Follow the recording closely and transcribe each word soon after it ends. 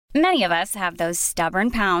Many of us have those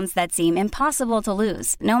stubborn pounds that seem impossible to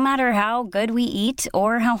lose, no matter how good we eat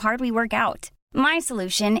or how hard we work out. My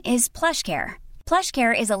solution is PlushCare.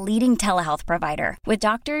 PlushCare is a leading telehealth provider with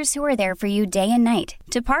doctors who are there for you day and night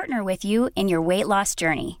to partner with you in your weight loss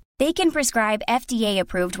journey. They can prescribe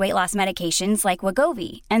FDA-approved weight loss medications like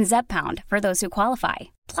Wegovy and Zepbound for those who qualify.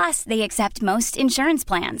 Plus, they accept most insurance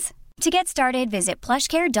plans. To get started, visit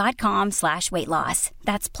plushcare.com/weightloss.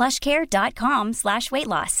 That's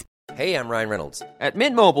plushcare.com/weightloss. Hey, I'm Ryan Reynolds. At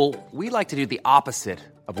Mint Mobile, we like to do the opposite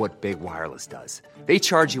of what Big Wireless does. They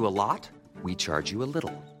charge you a lot, we charge you a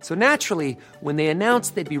little. So naturally, when they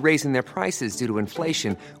announced they'd be raising their prices due to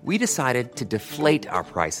inflation, we decided to deflate our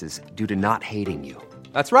prices due to not hating you.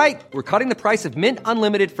 That's right. We're cutting the price of Mint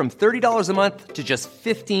Unlimited from $30 a month to just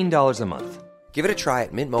 $15 a month. Give it a try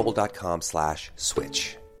at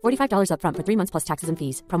mintmobile.com/switch. $45 up front for 3 months plus taxes and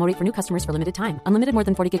fees. Promo rate for new customers for limited time. Unlimited more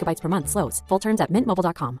than 40 gigabytes per month. Slows full terms at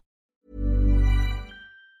mintmobile.com.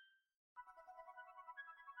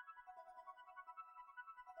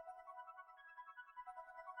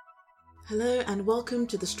 Hello and welcome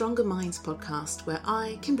to the Stronger Minds podcast, where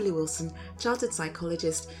I, Kimberly Wilson, chartered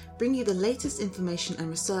psychologist, bring you the latest information and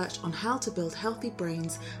research on how to build healthy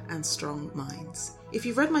brains and strong minds. If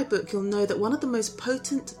you've read my book, you'll know that one of the most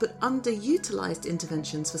potent but underutilized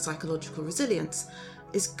interventions for psychological resilience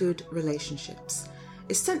is good relationships.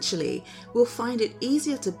 Essentially, we'll find it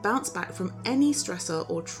easier to bounce back from any stressor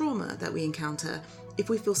or trauma that we encounter if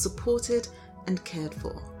we feel supported and cared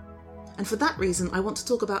for. And for that reason, I want to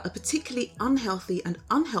talk about a particularly unhealthy and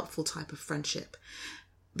unhelpful type of friendship,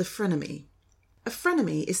 the frenemy. A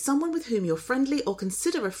frenemy is someone with whom you're friendly or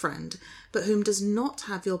consider a friend, but whom does not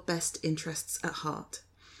have your best interests at heart.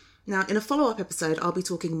 Now, in a follow-up episode, I'll be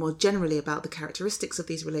talking more generally about the characteristics of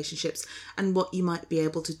these relationships and what you might be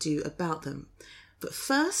able to do about them. But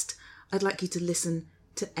first, I'd like you to listen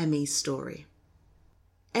to Emmy's story.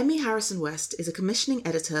 Emmy Harrison West is a commissioning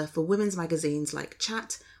editor for women's magazines like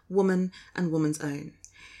Chat, Woman, and Woman's Own.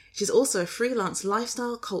 She's also a freelance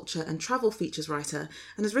lifestyle, culture, and travel features writer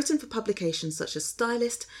and has written for publications such as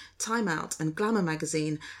Stylist, Time Out, and Glamour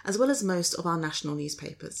magazine, as well as most of our national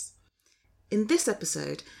newspapers. In this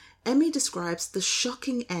episode, Emmy describes the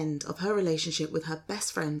shocking end of her relationship with her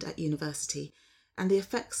best friend at university and the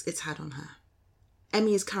effects it's had on her.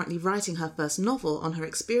 Emmy is currently writing her first novel on her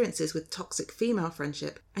experiences with toxic female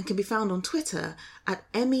friendship and can be found on Twitter at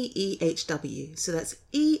EmmyEHW. So that's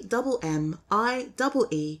EMMIEEHW.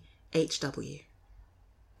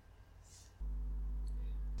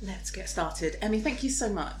 Let's get started. Emmy, thank you so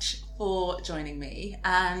much for joining me.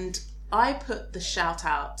 And I put the shout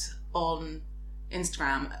out on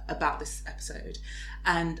Instagram about this episode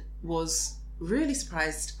and was really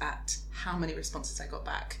surprised at how many responses I got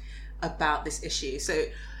back about this issue. So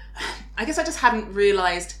I guess I just hadn't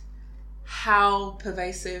realised how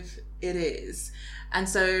pervasive it is. And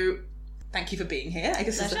so thank you for being here. I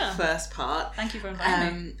guess that's the first part. Thank you for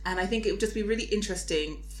inviting me. And I think it would just be really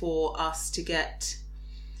interesting for us to get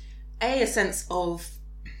a sense of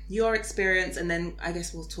your experience, and then I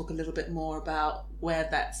guess we'll talk a little bit more about where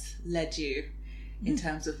that's led you in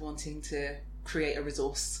terms of wanting to create a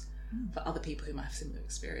resource for other people who might have similar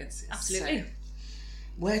experiences. Absolutely. So,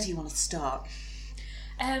 where do you want to start?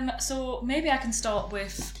 So maybe I can start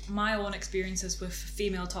with my own experiences with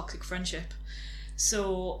female toxic friendship.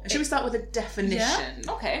 So should we start with a definition? Yeah?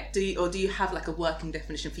 Okay. Do you have like a working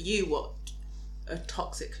definition for you what a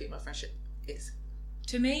toxic female friendship is?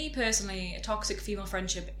 To me personally, a toxic female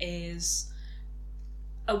friendship is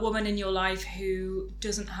a woman in your life who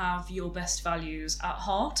doesn't have your best values at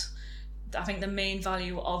heart. I think the main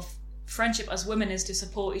value of friendship as women is to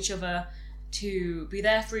support each other, to be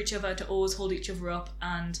there for each other, to always hold each other up.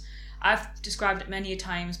 And I've described it many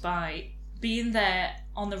times by being there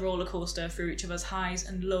on the roller coaster through each other's highs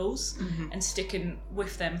and lows and sticking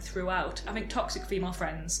with them throughout. I think toxic female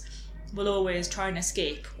friends will always try and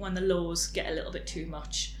escape when the lows get a little bit too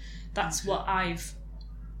much. That's what I've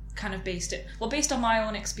kind of based it. Well, based on my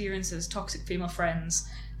own experiences, toxic female friends,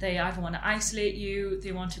 they either want to isolate you,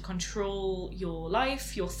 they want to control your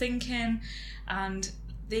life, your thinking, and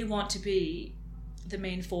they want to be the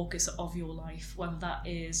main focus of your life, whether that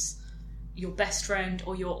is your best friend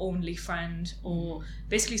or your only friend, or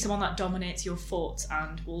basically someone that dominates your thoughts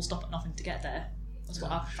and will stop at nothing to get there. That's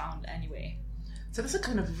what I've found anyway. So there's a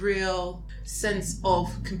kind of real sense of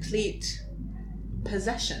complete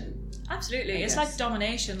possession. Absolutely. It's like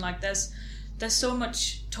domination. Like there's so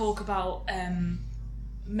much talk about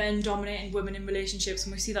men dominating women in relationships,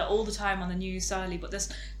 and we see that all the time on the news, sadly, but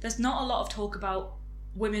there's not a lot of talk about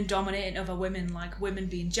women dominating other women, like women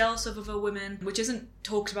being jealous of other women, which isn't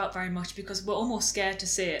talked about very much because we're almost scared to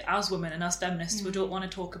say it as women and as feminists. We don't want to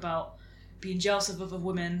talk about being jealous of other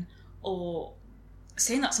women or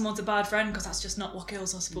saying that someone's a bad friend, because that's just not what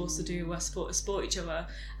girls are supposed to do. We're supposed to support each other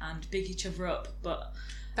and big each other up, but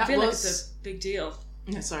I feel like it's a big deal.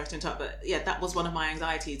 Yeah, sorry to interrupt, but yeah, that was one of my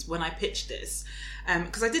anxieties when I pitched this,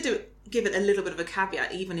 because I did give it a little bit of a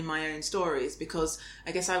caveat even in my own stories, because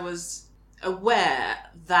I guess I was aware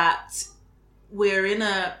that we're in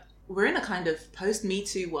a kind of post-Me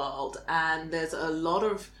Too world, and there's a lot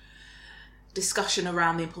of discussion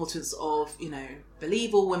around the importance of, you know,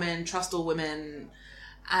 believe all women, trust all women,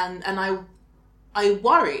 and I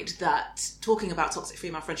worried that talking about toxic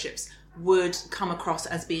female friendships would come across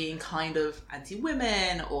as being kind of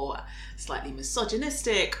anti-women or slightly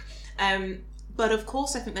misogynistic. But of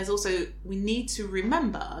course, I think we need to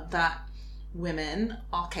remember that women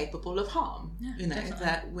are capable of harm. Yeah, you know, definitely.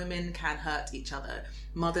 That women can hurt each other.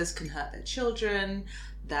 Mothers can hurt their children,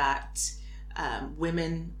 that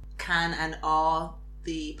women can and are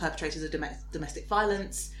the perpetrators of domestic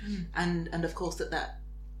violence. And of course that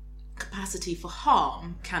capacity for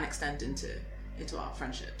harm can extend into our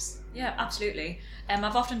friendships. Yeah, absolutely.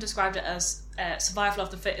 I've often described it as survival of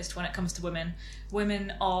the fittest when it comes to women.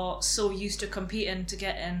 Women are so used to competing to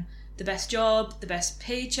get in the best job, the best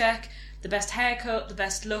paycheck, the best haircut, the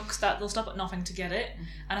best looks, that they'll stop at nothing to get it.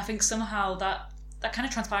 And I think somehow that kind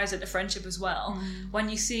of transpires into friendship as well. When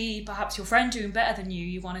you see perhaps your friend doing better than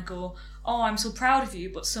you want to go, oh, I'm so proud of you.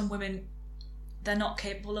 But some women, they're not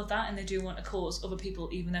capable of that, and they do want to cause other people,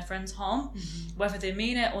 even their friends, harm. Whether they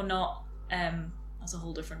mean it or not, that's a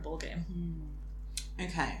whole different ballgame.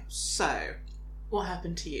 Okay, so what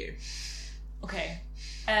happened to you? Okay,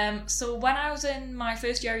 so when I was in my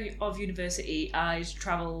first year of university, I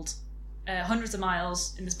travelled hundreds of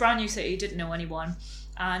miles in this brand new city, didn't know anyone,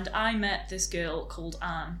 and I met this girl called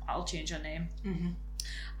Anne. I'll change her name.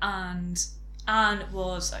 And Anne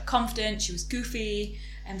was confident, she was goofy,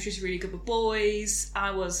 and she was really good with boys.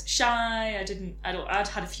 I was shy, I'd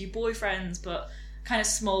had a few boyfriends, but kind of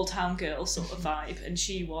small town girl sort of vibe, and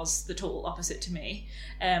she was the total opposite to me.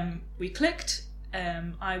 We clicked.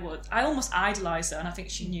 I almost idolised her, and I think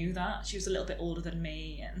she knew that. She was a little bit older than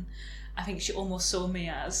me, and I think she almost saw me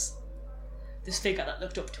as this figure that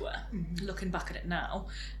looked up to her, looking back at it now.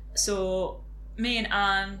 So me and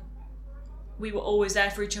Anne, we were always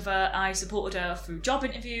there for each other. I supported her through job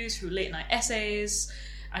interviews, through late night essays.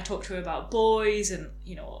 I talked to her about boys and,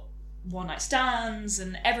 you know, one night stands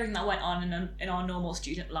and everything that went on in our normal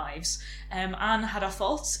student lives. Anne had her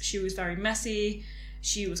faults. She was very messy.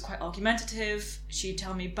 She was quite argumentative. She'd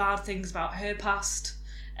tell me bad things about her past.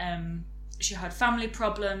 She had family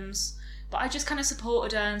problems, but I just kind of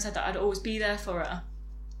supported her and said that I'd always be there for her.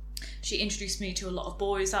 She introduced me to a lot of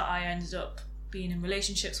boys that I ended up being in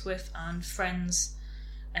relationships with, and friends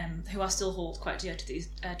who I still hold quite dear to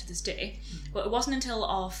this day. But it wasn't until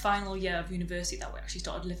our final year of university that we actually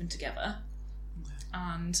started living together.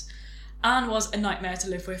 And Anne was a nightmare to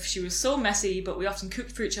live with. She was so messy, but we often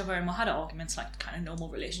cooked for each other and we had arguments like kind of normal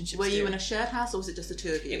relationships. Were you in a shared house, or was it just the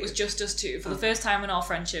two of you? It was just us two. For the first time in our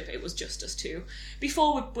friendship, it was just us two.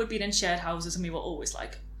 Before, we'd been in shared houses and we were always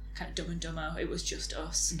like kind of Dumb and Dumber. It was just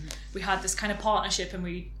us. We had this kind of partnership and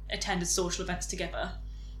we attended social events together.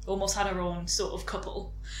 Almost had our own sort of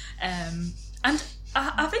couple. And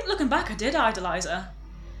I think looking back, I did idolise her.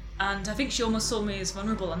 And I think she almost saw me as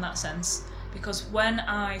vulnerable in that sense. Because when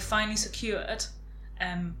I finally secured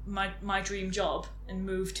my dream job and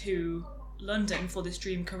moved to London for this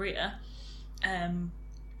dream career,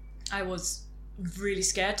 I was really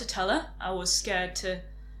scared to tell her. I was scared to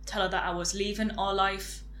tell her that I was leaving our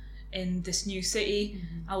life in this new city.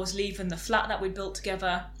 I was leaving the flat that we built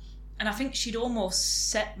together. And I think she'd almost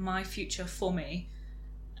set my future for me.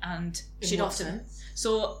 And she'd often...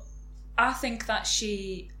 So I think that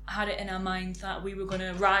she had it in her mind that we were going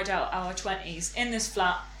to ride out our 20s in this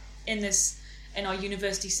flat, in our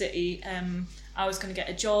university city. I was going to get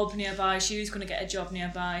a job nearby, she was going to get a job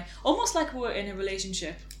nearby, almost like we were in a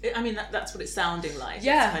relationship. I mean, that's what it's sounding like.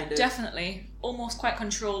 Yeah, kind of... definitely. Almost quite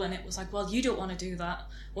controlling. It was like, well, you don't want to do that.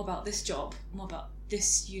 What about this job? What about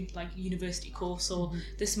this university course or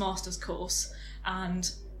this master's course? And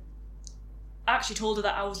I actually told her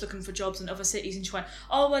that I was looking for jobs in other cities, and she went,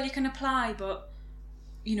 oh, well, you can apply, but,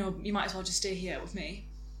 you know, you might as well just stay here with me.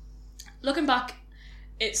 Looking back,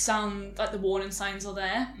 it sounds like the warning signs are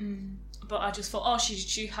there, but I just thought, oh,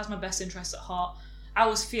 she has my best interests at heart. I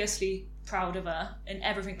was fiercely proud of her in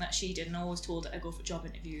everything that she did, and I always told her to go for job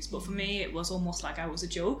interviews, but for me, it was almost like I was a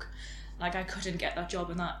joke. Like I couldn't get that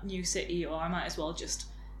job in that new city, or I might as well just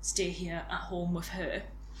stay here at home with her.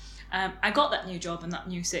 I got that new job in that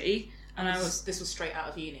new city, and this was straight out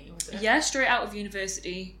of uni, was it? Yeah, straight out of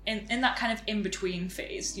university, in that kind of in-between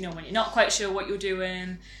phase, you know, when you're not quite sure what you're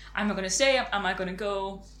doing. Am I going to stay? Am I going to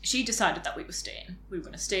go? She decided that we were staying. We were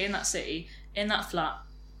going to stay in that city, in that flat,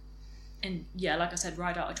 and yeah, like I said,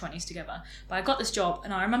 ride out our 20s together. But I got this job,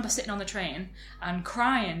 and I remember sitting on the train and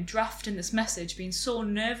crying, drafting this message, being so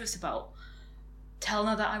nervous about telling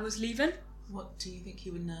her that I was leaving. What do you think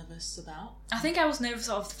you were nervous about? I think I was nervous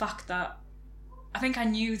of the fact that I think I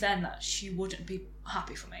knew then that she wouldn't be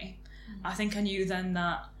happy for me. I think I knew then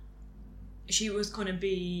that she was going to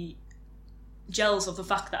be jealous of the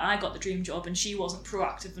fact that I got the dream job and she wasn't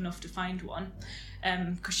proactive enough to find one.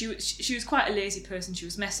 Because she was quite a lazy person. She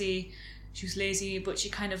was messy, she was lazy, but she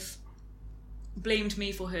kind of blamed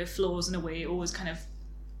me for her flaws in a way, always kind of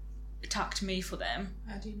attacked me for them.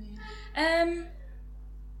 How do you mean?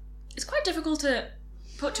 It's quite difficult to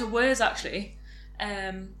put to words, actually.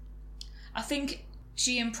 I think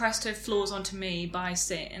she impressed her flaws onto me by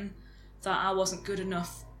saying that I wasn't good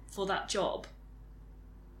enough for that job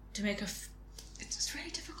to make it's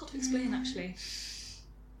really difficult to explain, actually.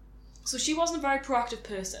 So she wasn't a very proactive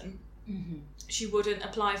person. Mm-hmm. She wouldn't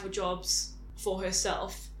apply for jobs for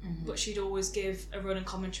herself, but she'd always give a running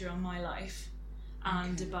commentary on my life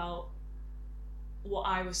and about what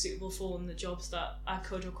I was suitable for and the jobs that I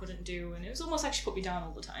could or couldn't do, and it was almost like she put me down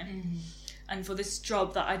all the time. Mm-hmm. And for this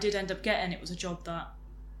job that I did end up getting, it was a job that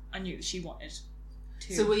I knew that she wanted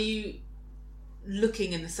to. So were you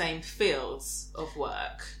looking in the same fields of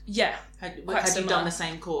work? Yeah. Had you done the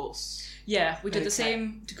same course? Yeah, we did the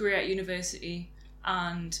same degree at university,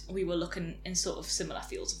 and we were looking in sort of similar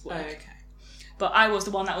fields of work. Okay. But I was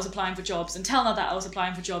the one that was applying for jobs and telling her that I was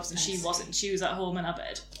applying for jobs, and she wasn't. She was at home in her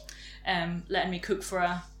bed. Letting me cook for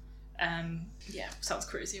her. Yeah, sounds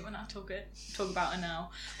crazy when I talk about her now.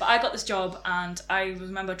 But I got this job, and I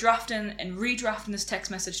remember drafting and redrafting this text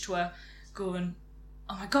message to her, going,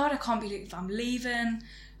 "Oh my God, I can't believe I'm leaving.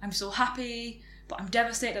 I'm so happy, but I'm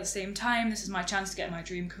devastated at the same time. This is my chance to get my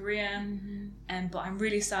dream career. But I'm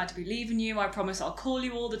really sad to be leaving you. I promise I'll call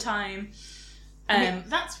you all the time." I mean,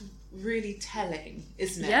 that's really telling,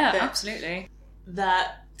 isn't it? Yeah, absolutely.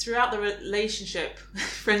 That throughout the relationship,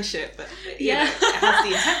 friendship, you know, it has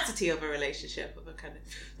the intensity of a relationship, of a kind of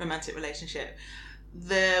romantic relationship.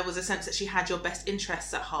 There was a sense that she had your best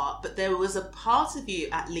interests at heart, but there was a part of you,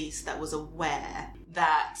 at least, that was aware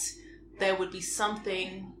that there would be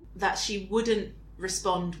something that she wouldn't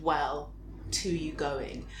respond well to you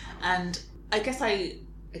going. And I guess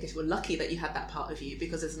we're lucky that you had that part of you,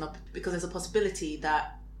 because there's a possibility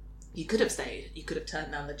that you could have stayed. You could have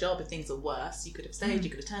turned down the job if things are worse. You could have stayed. You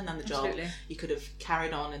could have turned down the job. Absolutely. You could have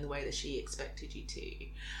carried on in the way that she expected you to.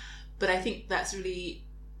 But I think it's really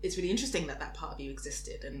interesting that part of you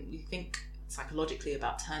existed, and you think psychologically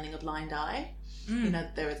about turning a blind eye. You know,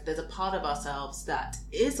 there's a part of ourselves that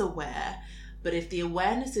is aware, but if the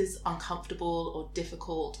awareness is uncomfortable or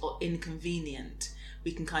difficult or inconvenient,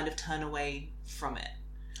 we can kind of turn away from it.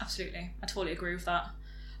 Absolutely. I totally agree with that.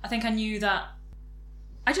 I think I knew that.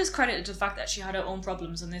 I just credited the fact that she had her own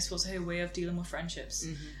problems, and this was her way of dealing with friendships,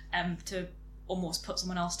 to almost put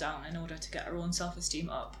someone else down in order to get her own self-esteem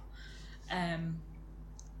up.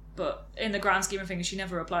 But in the grand scheme of things, she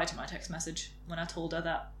never replied to my text message when I told her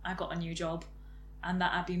that I got a new job and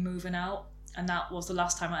that I'd be moving out, and that was the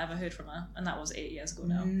last time I ever heard from her, and that was 8 years ago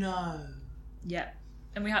now. No. Yeah.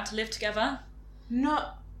 And we had to live together.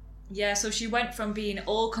 No. Yeah, so she went from being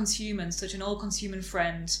all-consuming, such an all-consuming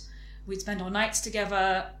friend. We'd spend our nights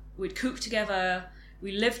together, we'd cook together,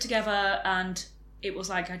 we lived together, and it was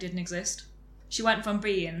like I didn't exist. She went from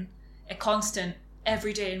being a constant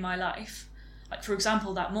every day in my life. Like, for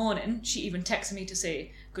example, that morning, she even texted me to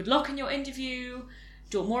say, "Good luck in your interview,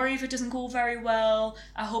 don't worry if it doesn't go very well,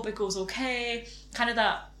 I hope it goes okay." Kind of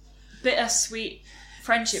that bittersweet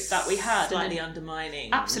friendship that we had. Slightly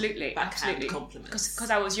undermining. Absolutely. Compliments. Because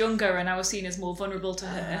I was younger and I was seen as more vulnerable to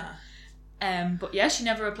her. But yeah, she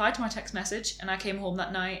never replied to my text message, and I came home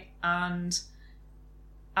that night and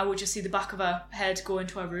I would just see the back of her head go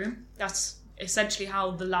into her room. That's essentially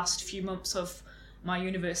how the last few months of my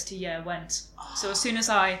university year went. So as soon as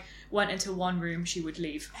I went into one room, she would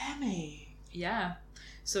leave. Emmy. Yeah.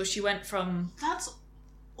 So she went from... That's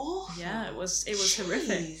awful. Yeah, it was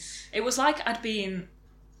horrific. It was like I'd been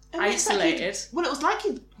isolated. It was like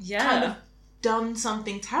you'd kind of done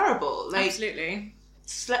something terrible. Like, absolutely.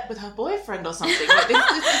 Slept with her boyfriend or something. Like,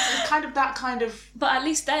 this kind of that kind of... But at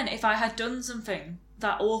least then, if I had done something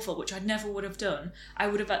that awful, which I never would have done, I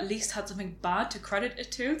would have at least had something bad to credit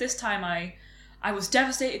it to. This time I was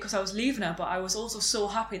devastated because I was leaving her, but I was also so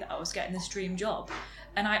happy that I was getting this dream job.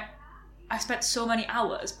 And I spent so many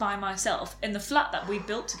hours by myself in the flat that we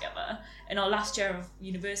built together in our last year of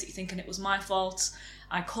university, thinking it was my fault.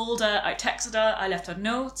 I called her, I texted her, I left her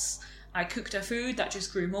notes, I cooked her food that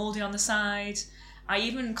just grew mouldy on the side. I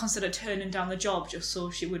even considered turning down the job just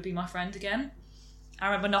so she would be my friend again. I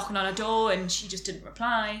remember knocking on her door and she just didn't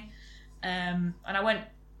reply. And I went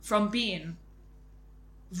from being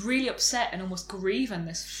really upset and almost grieving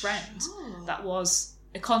this friend that was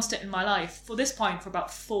a constant in my life for this point for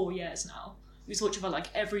about 4 years now. We saw each other like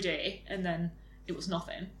every day, and then it was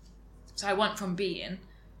nothing. So I went from being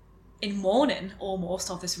in mourning almost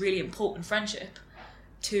of this really important friendship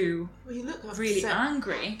to really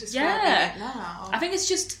angry. Yeah. It now. I think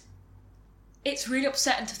it's really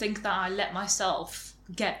upsetting to think that I let myself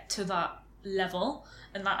get to that level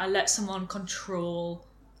and that I let someone control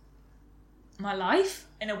my life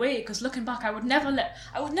in a way, because looking back, I would never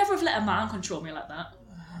have let a man control me like that,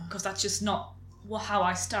 because that's just not how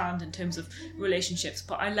I stand in terms of relationships.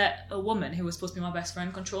 But I let a woman who was supposed to be my best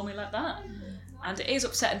friend control me like that. And it is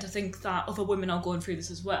upsetting to think that other women are going through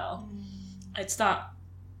this as well. It's that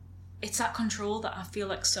control that I feel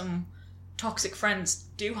like some toxic friends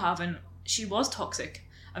do have, and she was toxic.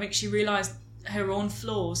 I think she realised her own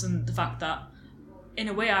flaws and the fact that in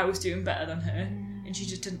a way I was doing better than her, and she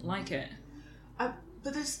just didn't like it.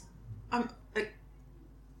 But there's,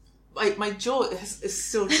 my jaw is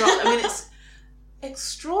still dropped. I mean, it's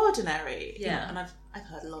extraordinary. Yeah. You know, and I've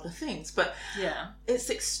heard a lot of things, but yeah, it's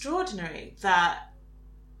extraordinary that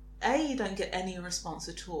you don't get any response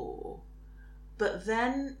at all, but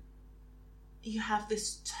then you have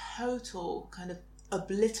this total kind of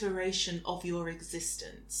obliteration of your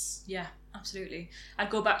existence. Yeah, absolutely. I'd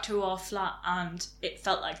go back to our flat and it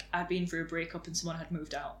felt like I'd been through a breakup and someone had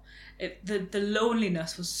moved out. The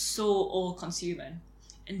loneliness was so all-consuming.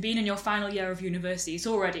 And being in your final year of university, it's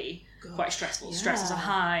already quite stressful. Yeah. Stresses are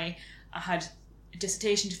high. I had a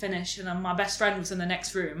dissertation to finish and my best friend was in the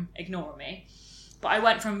next room ignoring me. But I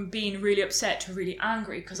went from being really upset to really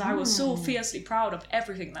angry because I was so fiercely proud of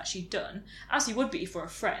everything that she'd done, as you would be for a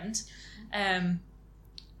friend. I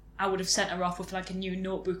would have sent her off with like a new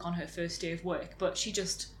notebook on her first day of work, but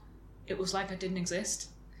it was like I didn't exist.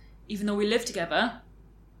 Even though we lived together,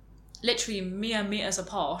 literally mere meters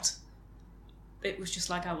apart, it was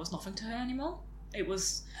just like I was nothing to her anymore. It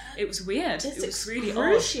was weird. It was really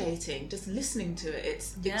excruciating just listening to it.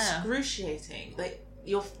 It's excruciating. Like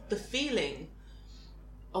the feeling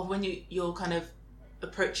of when you're kind of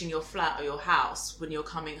approaching your flat or your house when you're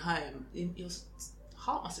coming home, your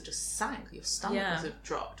heart must have just sank, your stomach must have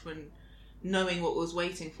dropped when knowing what was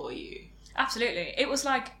waiting for you. Absolutely. It was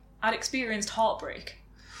like I'd experienced heartbreak.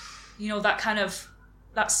 You know, that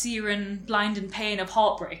searing, blinding pain of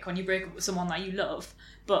heartbreak when you break up with someone that you love,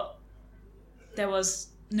 but there was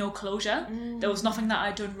no closure. There was nothing that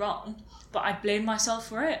I'd done wrong, but I blamed myself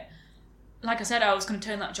for it. Like I said, I was going to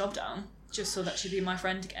turn that job down just so that she'd be my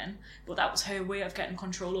friend again, but that was her way of getting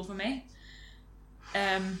control over me.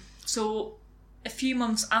 So a few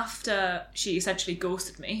months after she essentially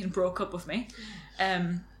ghosted me and broke up with me,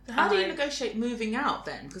 how do you negotiate moving out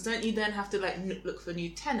then? Because don't you then have to like look for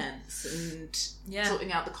new tenants and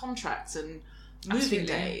sorting out the contracts and moving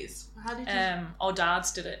days? How did you? Our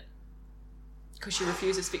dads did it because she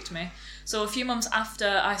refused to speak to me. So a few months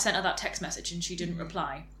after I sent her that text message and she didn't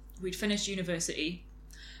reply, we'd finished university,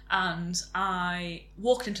 and I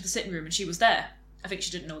walked into the sitting room and she was there. I think she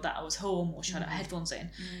didn't know that I was home, or she had her headphones in.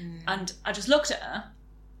 And I just looked at her,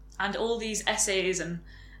 and all these essays and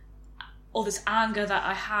all this anger that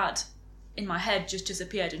I had in my head just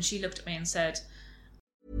disappeared. And she looked at me and said,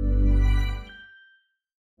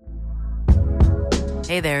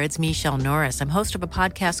 Hey there, it's Michelle Norris. I'm host of a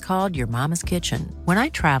podcast called Your Mama's Kitchen. When I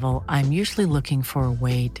travel, I'm usually looking for a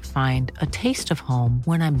way to find a taste of home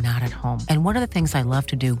when I'm not at home. And one of the things I love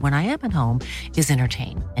to do when I am at home is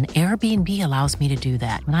entertain. And Airbnb allows me to do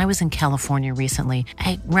that. When I was in California recently,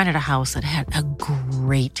 I rented a house that had a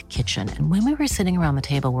great kitchen. And when we were sitting around the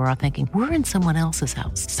table, we were all thinking, we're in someone else's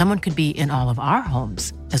house. Someone could be in all of our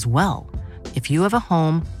homes as well. If you have a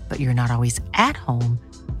home, but you're not always at home,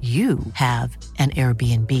 you have an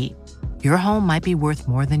Airbnb. Your home might be worth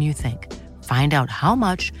more than you think. Find out how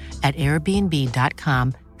much at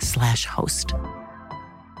airbnb.com/host.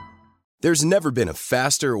 There's never been a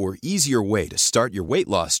faster or easier way to start your weight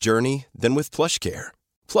loss journey than with PlushCare.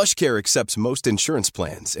 PlushCare accepts most insurance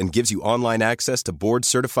plans and gives you online access to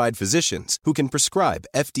board-certified physicians who can prescribe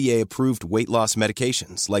FDA-approved weight loss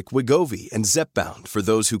medications like Wegovy and Zepbound for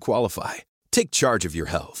those who qualify. Take charge of your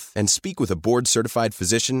health and speak with a board-certified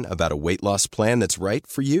physician about a weight loss plan that's right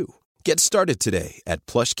for you. Get started today at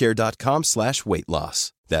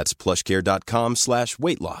plushcare.com/weight-loss. That's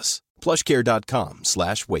plushcare.com/weight-loss.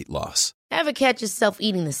 plushcare.com/weight-loss. Ever catch yourself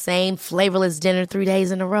eating the same flavorless dinner 3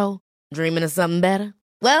 days in a row? Dreaming of something better?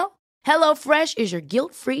 Well, HelloFresh is your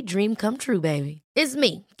guilt-free dream come true, baby. It's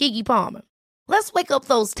me, Keke Palmer. Let's wake up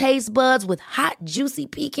those taste buds with hot, juicy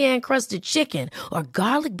pecan-crusted chicken or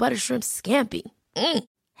garlic butter shrimp scampi.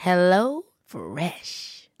 Hello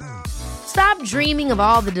Fresh. Stop dreaming of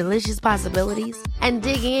all the delicious possibilities and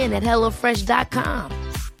dig in at HelloFresh.com.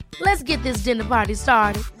 Let's get this dinner party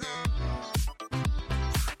started.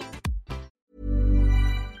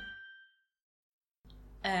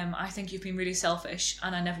 I think you've been really selfish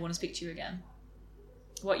and I never want to speak to you again.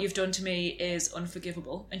 What you've done to me is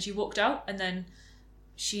unforgivable. And she walked out, and then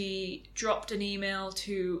she dropped an email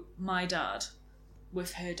to my dad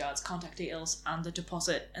with her dad's contact details, and the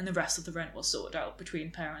deposit and the rest of the rent was sorted out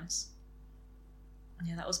between parents.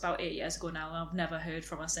 Yeah, that was about 8 years ago now, and I've never heard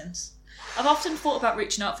from her since. I've often thought about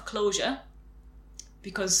reaching out for closure,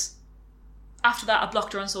 because after that I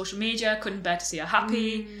blocked her on social media, couldn't bear to see her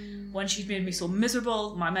happy. When she'd made me so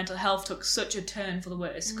miserable, my mental health took such a turn for the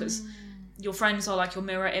worse, because your friends are like your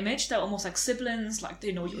mirror image. They're almost like siblings, like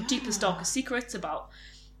they know your deepest, darkest secrets about,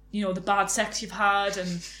 you know, the bad sex you've had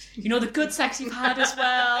and, you know, the good sex you've had as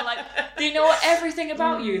well. Like, they know everything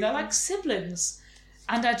about you. They're like siblings.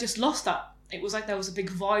 And I just lost that. It was like there was a big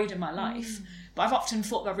void in my life. But I've often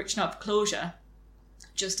thought about reaching out for closure,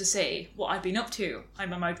 just to say what I've been up to.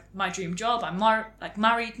 I'm in my dream job. I'm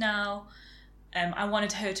married now. I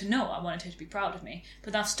wanted her to know. I wanted her to be proud of me.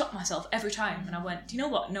 But I've stopped myself every time. And I went, do you know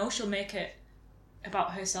what? No, she'll make it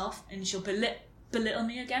about herself and she'll belittle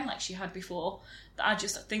me again like she had before. That I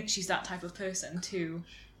just think she's that type of person to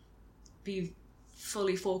be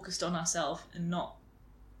fully focused on herself and not...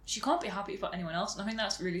 She can't be happy for anyone else. And I think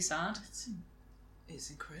that's really sad. It's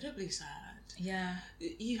incredibly sad. Yeah.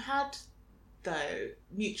 You had, though,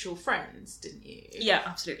 mutual friends, didn't you? Yeah,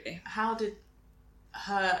 absolutely. How did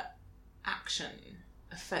her action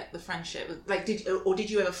affect the friendship? Like, did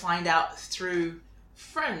you ever find out through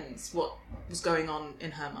friends what was going on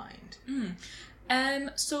in her mind?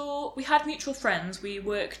 So we had mutual friends. We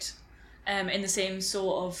worked in the same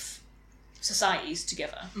sort of societies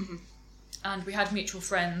together, and we had mutual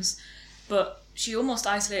friends. But she almost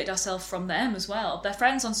isolated herself from them as well. They're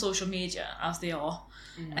friends on social media, as they are,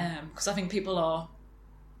 because I think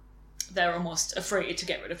they're almost afraid to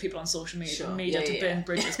get rid of people on social media, to burn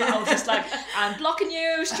bridges. But I was just like, I'm blocking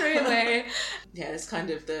you straight away. Yeah, it's kind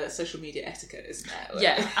of the social media etiquette, isn't it?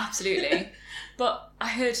 Yeah, absolutely. But I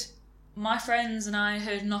heard my friends and I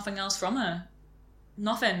heard nothing else from her.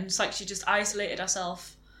 Nothing. It's like she just isolated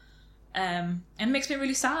herself. And it makes me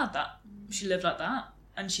really sad that she lived like that.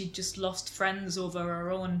 And she just lost friends over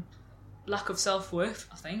her own lack of self-worth,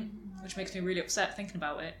 I think, which makes me really upset thinking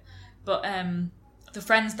about it. But the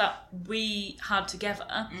friends that we had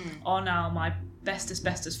together are now my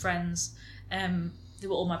bestest friends. They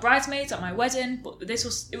were all my bridesmaids at my wedding, but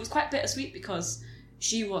it was quite bittersweet because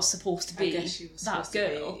she was supposed to be that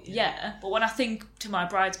girl. Yeah. But when I think to my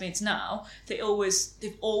bridesmaids now, they've always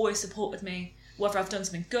supported me, whether I've done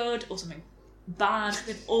something good or something bad.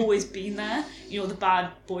 They've always been there. You know, the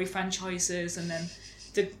bad boyfriend choices, and then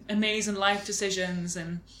the amazing life decisions,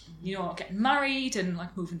 and, you know, getting married and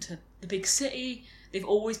like moving to the big city. They've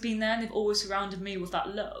always been there, and they've always surrounded me with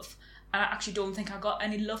that love. And I actually don't think I got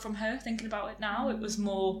any love from her thinking about it now. It was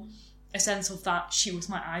more a sense of that she was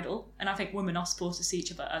my idol. And I think women are supposed to see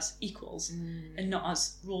each other as equals and not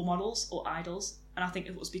as role models or idols. And I think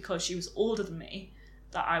it was because she was older than me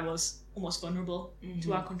that I was almost vulnerable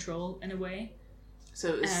to her control in a way.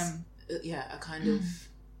 So it was, a kind of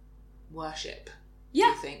worship,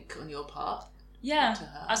 yeah, I think, on your part. Yeah,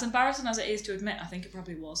 as embarrassing as it is to admit, I think it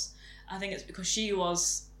probably was. I think it's because she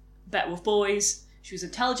was better with boys, she was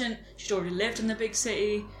intelligent, she'd already lived in the big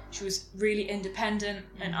city, she was really independent,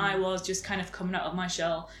 and I was just kind of coming out of my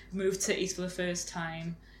shell, moved cities for the first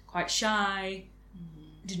time, quite shy,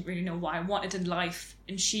 didn't really know what I wanted in life,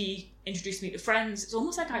 and she introduced me to friends. It's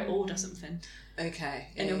almost like I owed her something. Okay.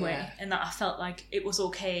 In a way, and that I felt like it was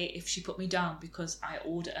okay if she put me down because I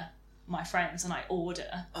owed her my friends and I owed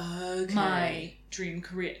her my dream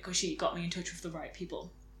career because she got me in touch with the right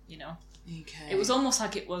people, you know. Okay. It was almost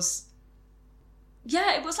like it was...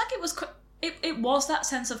 Yeah, it was like it was that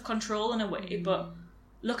sense of control in a way, but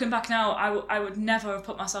looking back now, I would never have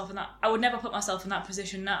put myself in that... I would never put myself in that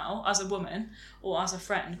position now as a woman or as a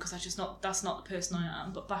friend because that's not the person I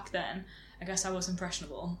am. But back then, I guess I was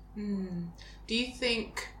impressionable. Do you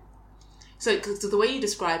think... So the way you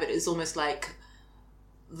describe it is almost like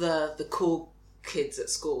the cool kids at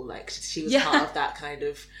school. Like she was part of that kind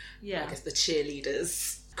of, I guess, the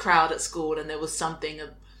cheerleaders crowd at school, and there was something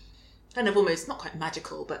kind of almost not quite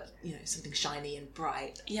magical, but something shiny and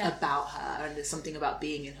bright about her, and there's something about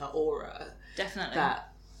being in her aura, definitely,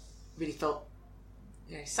 that really felt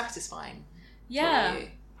satisfying. Yeah,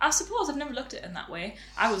 I suppose I've never looked at it in that way.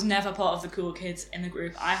 I was never part of the cool kids in the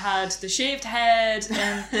group. I had the shaved head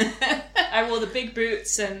and I wore the big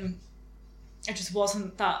boots, and I just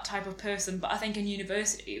wasn't that type of person. But I think in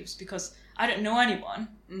university it was because I didn't know anyone.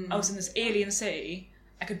 I was in this alien city.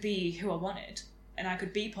 I could be who I wanted, and I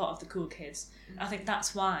could be part of the cool kids. I think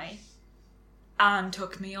that's why Anne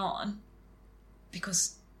took me on,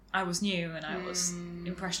 because I was new and I was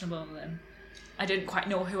impressionable and I didn't quite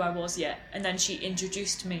know who I was yet. And then she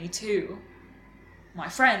introduced me to my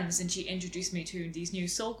friends, and she introduced me to these new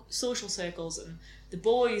social circles and the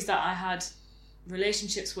boys that I had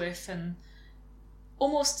relationships with, and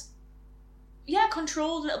almost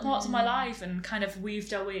controlled little parts of my life and kind of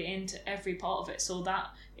weaved our way into every part of it, so that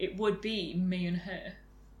it would be me and her.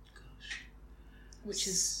 Gosh. Which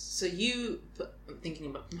is... So I'm thinking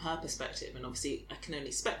about from her perspective, and obviously I can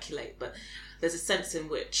only speculate, but there's a sense in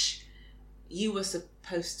which you were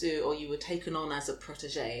supposed to, or you were taken on as a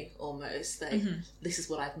protege almost, like, this is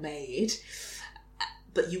what I've made,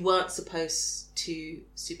 but you weren't supposed to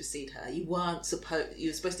supersede her. You were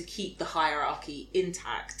supposed to keep the hierarchy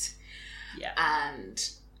intact. Yeah. And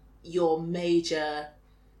your major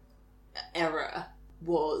error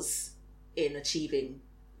was in achieving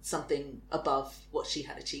something above what she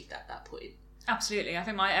had achieved at that point. Absolutely. I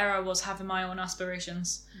think my error was having my own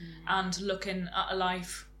aspirations and looking at a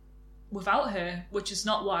life without her, which is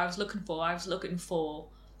not what I was looking for. I was looking for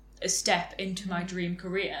a step into my dream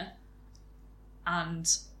career, and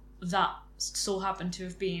that so happened to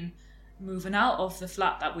have been moving out of the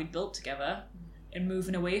flat that we'd built together and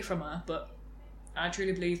moving away from her. But I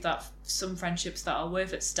truly believe that some friendships that are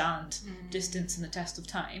worth it stand distance and the test of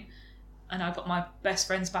time. And I've got my best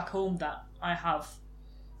friends back home that I have,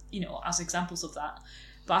 as examples of that.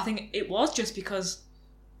 But I think it was just because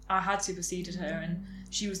I had superseded her, and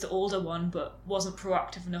she was the older one, but wasn't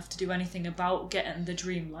proactive enough to do anything about getting the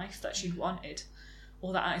dream life that she'd wanted,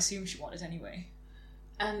 or that I assumed she wanted anyway.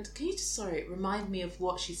 And can you just, remind me of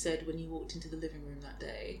what she said when you walked into the living room that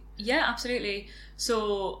day? Yeah, absolutely.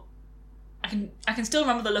 So I can still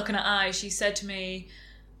remember the look in her eyes. She said to me,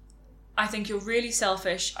 "I think you're really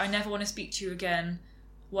selfish. I never want to speak to you again.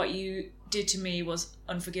 What you did to me was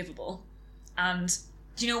unforgivable." And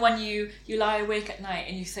do you know when you lie awake at night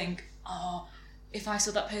and you think, oh, if I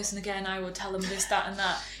saw that person again, I would tell them this, that and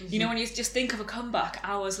that. You know, when you just think of a comeback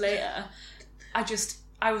hours later,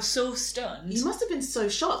 I was so stunned. You must have been so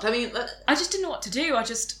shocked. I mean, I just didn't know what to do.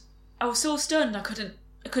 I was so stunned. I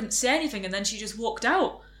couldn't say anything. And then she just walked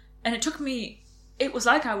out. And it was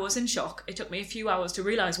like I was in shock. It took me a few hours to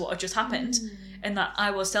realise what had just happened, and that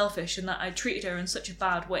I was selfish, and that I treated her in such a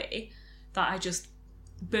bad way that I just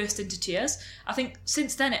burst into tears. I think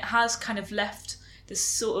since then it has kind of left this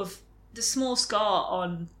small scar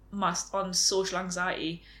on social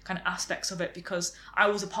anxiety kind of aspects of it, because I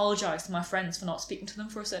always apologise to my friends for not speaking to them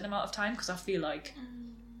for a certain amount of time, because I feel like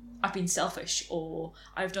I've been selfish or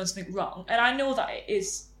I've done something wrong, and I know that it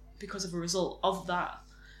is because of a result of that.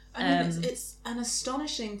 I mean, it's an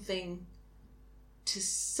astonishing thing to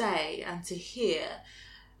say and to hear,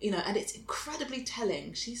 and it's incredibly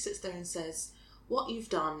telling. She sits there and says, what you've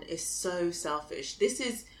done is so selfish. This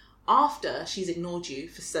is after she's ignored you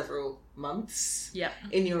for several months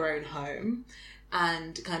in your own home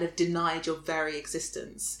and kind of denied your very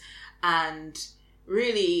existence and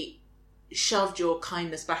really shoved your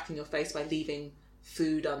kindness back in your face by leaving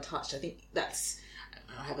food untouched. I think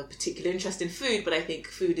I have a particular interest in food, but I think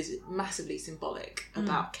food is massively symbolic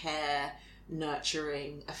about care,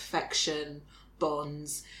 nurturing, affection,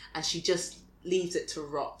 bonds, and she just leaves it to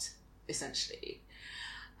rot, essentially.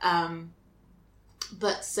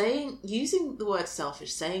 But using the word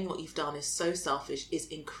selfish, saying what you've done is so selfish, is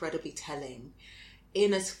incredibly telling,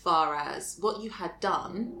 in as far as what you had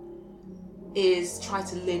done is try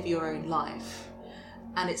to live your own life.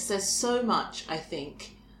 And it says so much, I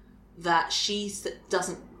think, that she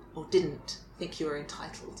doesn't or didn't think you were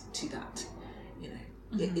entitled to that.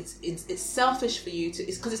 It's selfish for you to,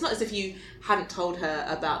 because it's not as if you hadn't told her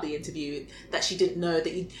about the interview, that she didn't know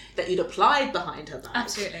that you'd applied behind her back.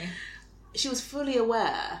 Absolutely. She was fully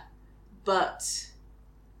aware, but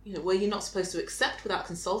were you not supposed to accept without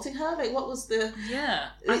consulting her? Like, what was the... Yeah,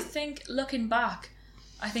 I think looking back,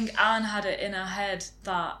 I think Anne had it in her head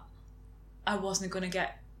that I wasn't going to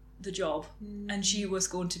get the job, and she was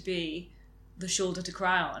going to be the shoulder to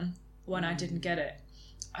cry on when I didn't get it.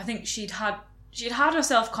 I think she'd had she'd had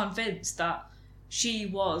herself convinced that she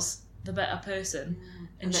was the better person,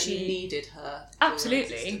 and that she needed her.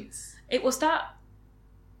 Absolutely, it was that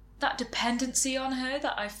dependency on her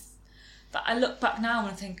that I look back now and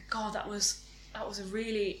I think, God, that was a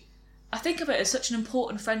really. I think of it as such an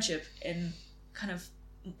important friendship in kind of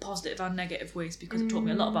positive and negative ways, because it taught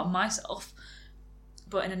me a lot about myself,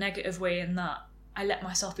 but in a negative way in that I let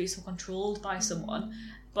myself be so controlled by someone.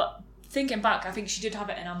 But thinking back, I think she did have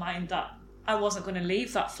it in her mind that I wasn't going to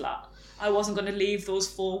leave that flat. I wasn't going to leave those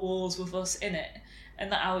 4 walls with us in it,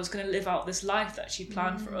 and that I was going to live out this life that she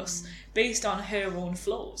planned for us based on her own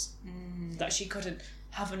flaws. That she couldn't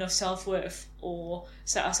have enough self-worth or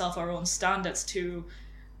set herself her own standards to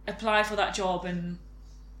apply for that job and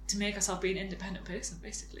to make herself be an independent person,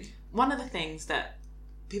 basically. One of the things that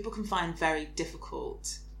people can find very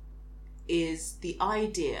difficult is the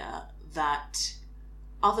idea that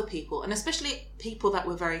other people, and especially people that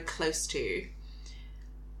we're very close to,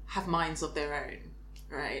 have minds of their own,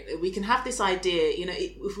 right? We can have this idea, you know,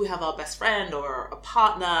 if we have our best friend or a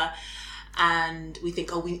partner and we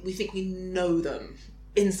think, we think we know them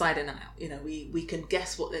inside and out, you know, we can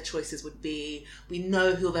guess what their choices would be, we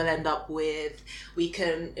know who they'll end up with, we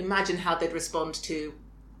can imagine how they'd respond to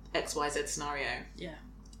XYZ scenario. Yeah.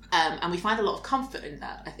 And we find a lot of comfort in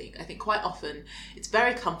that, I think. I think quite often it's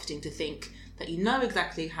very comforting to think that you know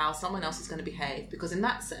exactly how someone else is going to behave, because in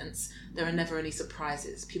that sense, there are never any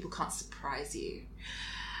surprises. People can't surprise you.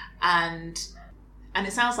 And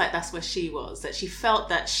it sounds like that's where she was, that she felt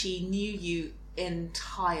that she knew you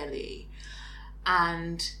entirely.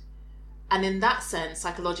 And in that sense,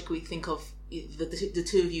 psychologically, we think of the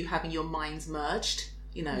two of you having your minds merged.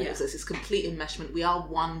 You know, so it's this complete enmeshment. We are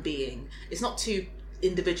one being. It's not two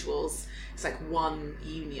individuals. It's like one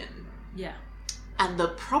union. Yeah. And the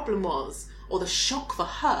problem was, or the shock for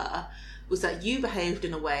her, was that you behaved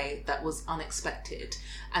in a way that was unexpected.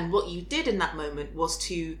 And what you did in that moment was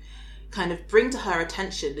to kind of bring to her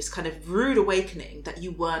attention this kind of rude awakening that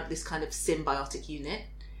you weren't this kind of symbiotic unit,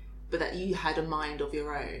 but that you had a mind of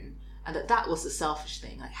your own. And that was the selfish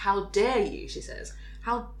thing. Like, how dare you, she says,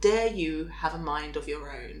 how dare you have a mind of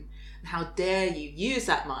your own? And how dare you use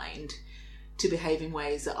that mind to behave in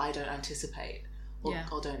ways that I don't anticipate or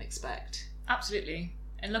don't expect? Absolutely.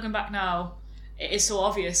 And looking back now, it is so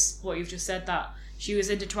obvious what you've just said, that she was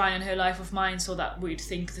intertwining her life with mine so that we'd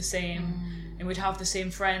think the same and we'd have the same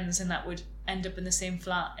friends and that would end up in the same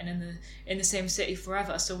flat and in the same city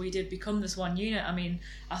forever. So we did become this one unit. I mean,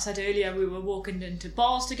 I said earlier, we were walking into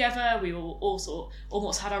bars together. We were also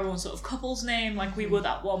almost had our own sort of couple's name. Like, we were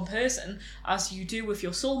that one person, as you do with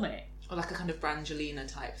your soulmate. Or like a kind of Brangelina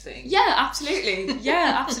type thing. Yeah, absolutely.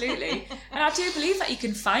 Yeah, absolutely. And I do believe that you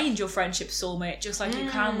can find your friendship soulmate just like you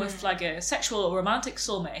can with like a sexual or romantic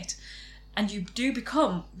soulmate. And you do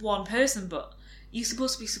become one person, but you're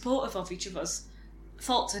supposed to be supportive of each other's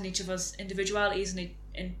faults and each of us individualities and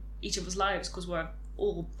in each of us lives, because we're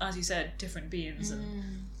all, as you said, different beings.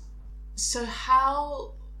 So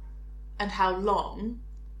how long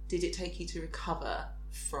did it take you to recover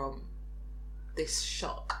from this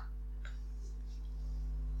shock?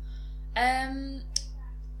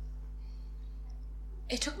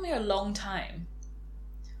 It took me a long time.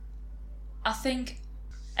 I think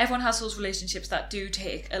everyone has those relationships that do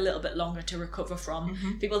take a little bit longer to recover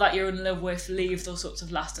from. People that you're in love with leave those sorts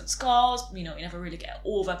of lasting scars. You know, you never really get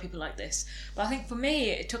over people like this. But I think for me,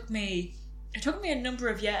 it took me a number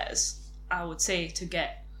of years, I would say, to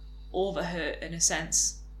get over her in a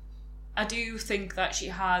sense. I do think that she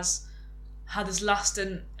has had this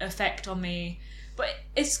lasting effect on me, but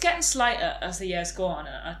it's getting slighter as the years go on,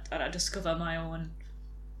 and I discover my own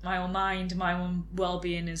mind, my own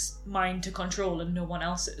well-being is mine to control and no one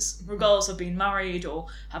else's, regardless of being married or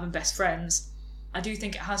having best friends. I do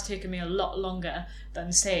think it has taken me a lot longer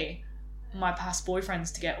than, say, my past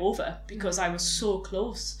boyfriends to get over, because I was so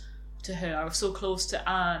close to her. I was so close to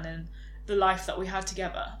Anne and the life that we had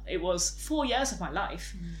together. It was 4 years of my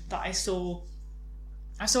life that I saw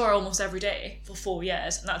her almost every day for 4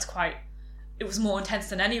 years, and it was more intense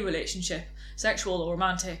than any relationship, sexual or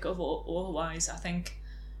romantic or otherwise. I think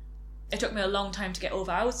it took me a long time to get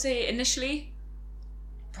over. I would say initially,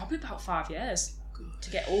 probably about 5 years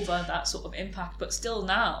to get over that sort of impact. But still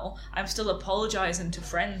now, I'm still apologising to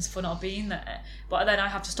friends for not being there. But then I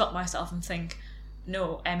have to stop myself and think,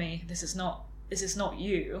 no, Emmy, this is not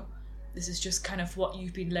you. This is just kind of what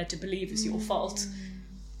you've been led to believe is your fault.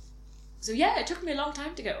 So yeah, it took me a long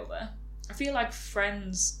time to get over. I feel like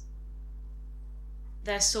friends,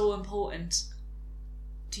 they're so important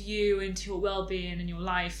to you and to your well-being and your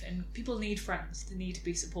life, and people need friends. They need to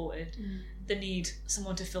be supported. They need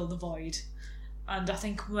someone to fill the void, And I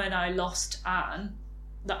think when I lost Anne,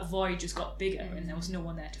 that void just got bigger and there was no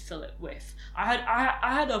one there to fill it with. I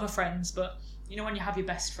had other friends, but you know when you have your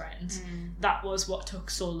best friend, that was what took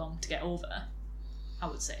so long to get over, I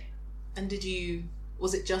would say. And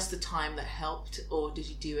was it just the time that helped, or did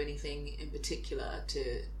you do anything in particular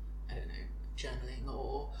to, I don't know, journaling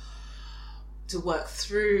or to work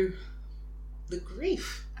through the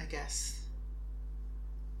grief, I guess?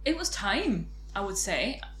 It was time, I would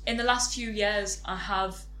say. In the last few years, I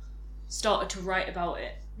have started to write about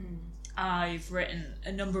it. I've written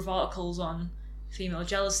a number of articles on female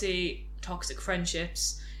jealousy, toxic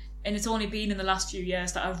friendships, and it's only been in the last few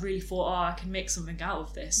years that I've really thought, I can make something out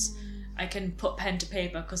of this. I can put pen to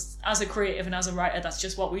paper, because as a creative and as a writer, that's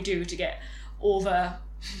just what we do to get over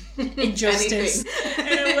injustice.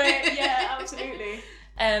 In a way, yeah, absolutely.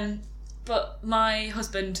 But my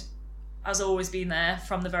husband has always been there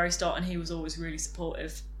from the very start, and he was always really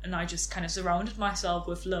supportive, and I just kind of surrounded myself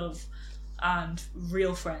with love and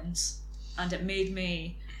real friends, and it made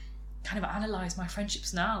me kind of analyse my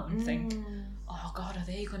friendships now and think, oh God, are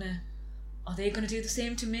they gonna do the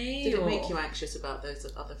same to me? Did it make you anxious about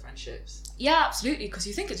those other friendships? Yeah, absolutely, because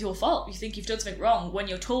you think it's your fault. You think you've done something wrong when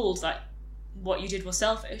you're told that what you did was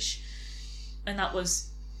selfish, and that was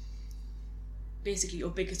basically your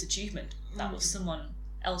biggest achievement. That was someone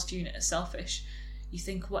else viewing it as selfish. You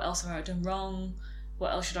think, what else have I done wrong?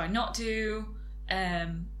 What else should I not do?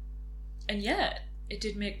 And yeah, it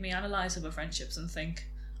did make me analyse other friendships and think,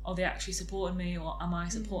 are they actually supporting me, or am I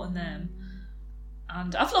supporting them?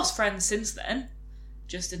 And I've lost friends since then,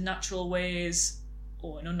 just in natural ways,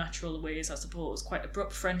 or in unnatural ways, I suppose. Quite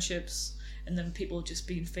abrupt friendships, and then people just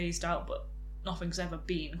being phased out, but nothing's ever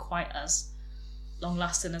been quite as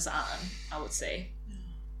long-lasting as Anne, I would say.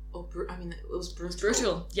 It was brutal. It was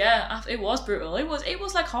brutal. Yeah, it was brutal. It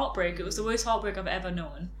was like heartbreak. It was the worst heartbreak I've ever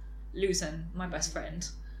known, losing my best friend.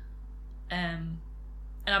 And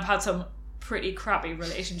I've had some pretty crappy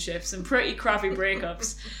relationships and pretty crappy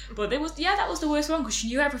breakups, but that was the worst one, because she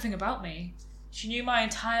knew everything about me. She knew my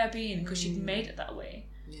entire being, because she'd made it that way.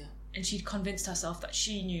 Yeah. And she'd convinced herself that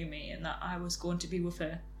she knew me and that I was going to be with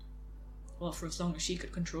her, well, for as long as she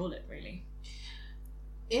could control it, really.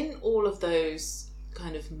 In all of those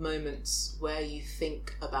kind of moments where you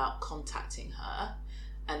think about contacting her,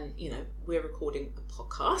 and we're recording a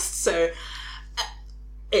podcast, so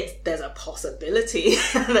there's a possibility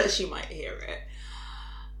that she might hear it,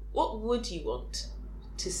 what would you want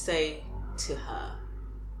to say to her?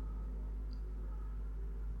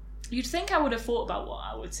 You'd think I would have thought about what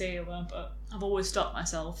I would say to her, but I've always stopped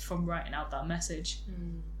myself from writing out that message.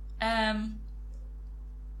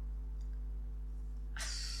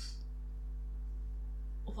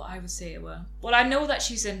 What I would say to her? Well, I know that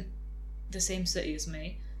she's in the same city as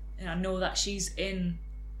me, and I know that she's in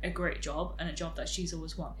a great job, and a job that she's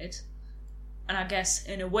always wanted. And I guess,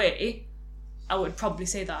 in a way, I would probably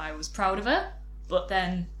say that I was proud of her, but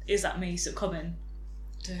then, is that me succumbing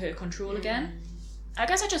to her control again? I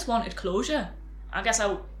guess I just wanted closure. I guess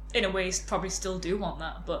I, in a way, probably still do want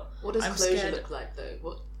that, but what does closure look like, though?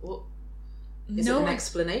 What is it? An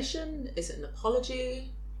explanation? Is it an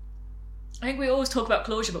apology? I think we always talk about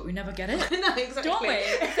closure, but we never get it. No, exactly. Don't we?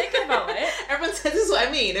 Thinking about it. Everyone says this is what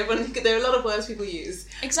I mean. There are a lot of words people use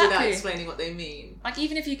without explaining what they mean. Like,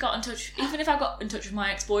 even if I got in touch with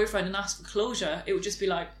my ex-boyfriend and asked for closure, it would just be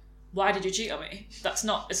like, why did you cheat on me?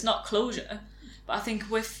 It's not closure. But I think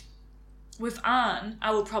with Anne,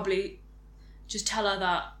 I would probably just tell her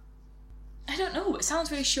that, I don't know, it sounds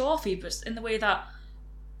really show-offy, but in the way that,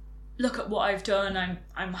 look at what I've done,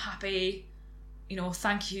 I'm happy,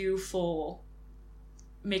 thank you for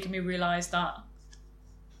making me realise that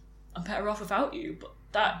I'm better off without you. But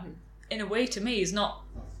that, in a way, to me,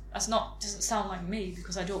 doesn't sound like me,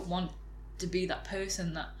 because I don't want to be that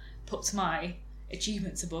person that puts my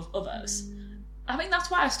achievements above others. I think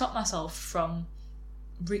that's why I stopped myself from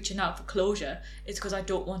reaching out for closure. It's because I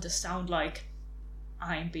don't want to sound like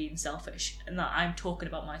I'm being selfish and that I'm talking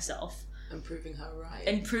about myself. And proving her right.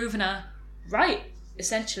 And proving her right,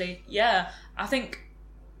 essentially. Yeah, I think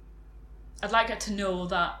I'd like her to know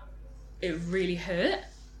that it really hurt,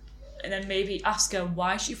 and then maybe ask her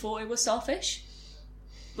why she thought it was selfish.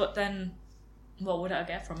 But then, what would I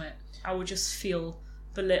get from it? I would just feel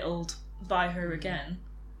belittled by her again.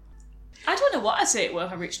 I don't know what I'd say to her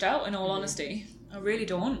if I reached out, in all honesty. I really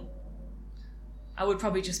don't. I would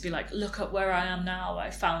probably just be like, look at where I am now.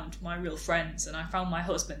 I found my real friends, and I found my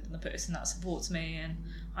husband and the person that supports me, and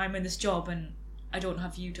I'm in this job, and I don't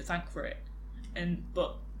have you to thank for it.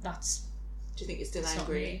 But that's... Do you think you're still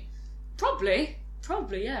angry? Probably,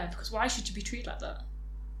 yeah. Because why should you be treated like that?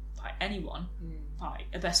 By anyone. By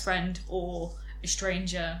a best friend or a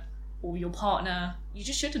stranger or your partner. You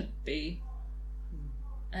just shouldn't be.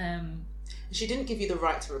 She didn't give you the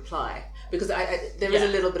right to reply, because there is a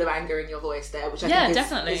little bit of anger in your voice there, which I think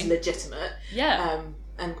definitely is legitimate. Yeah.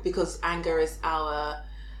 And because anger is our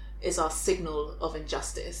signal of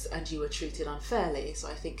injustice, and you were treated unfairly. So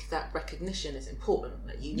I think that recognition is important,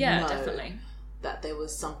 that you know definitely. that there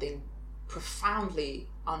was something profoundly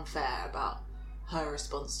unfair about her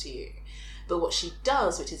response to you. But what she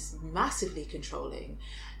does, which is massively controlling,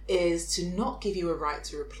 is to not give you a right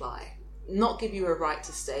to reply, not give you a right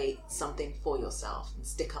to say something for yourself and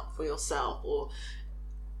stick up for yourself, or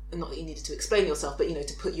not that you needed to explain yourself, but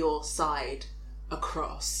to put your side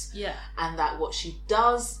across. Yeah. And that what she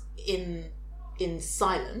does in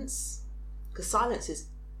silence, because silence is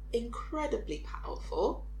incredibly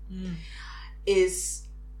powerful, is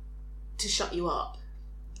to shut you up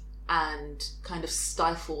and kind of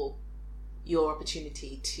stifle your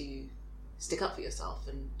opportunity to stick up for yourself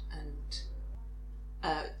and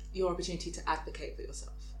your opportunity to advocate for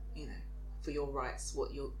yourself, for your rights,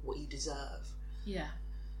 what you deserve. Yeah.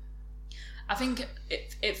 I think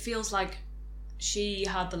it feels like she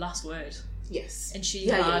had the last word. Yes. And she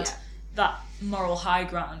had that moral high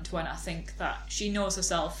ground, when I think that she knows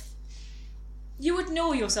herself. You would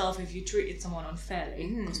know yourself if you treated someone unfairly,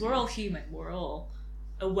 because we're all human. We're all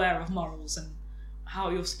aware of morals and how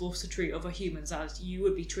you're supposed to treat other humans as you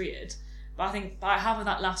would be treated. But I think by having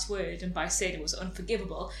that last word and by saying it was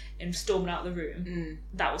unforgivable and storming out of the room,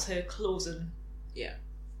 that was her closing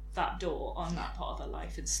that door on that part of her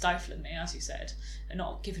life and stifling me, as you said, and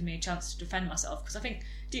not giving me a chance to defend myself. Because I think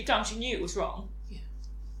deep down she knew it was wrong,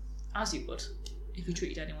 as you would if you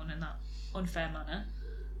treated anyone in that unfair manner.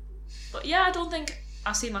 But yeah, I don't think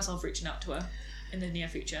I see myself reaching out to her in the near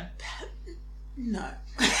future. No.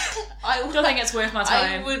 I don't think it's worth my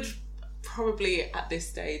time. I would probably at this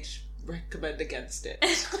stage recommend against it.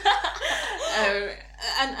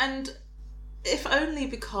 And if only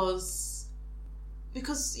because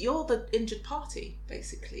you're the injured party,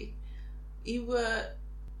 basically. You were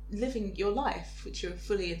living your life, which you're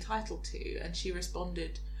fully entitled to, and she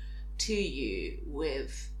responded to you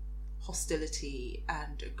with hostility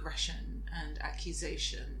and aggression and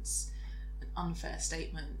accusations and unfair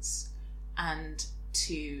statements, and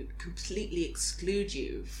to completely exclude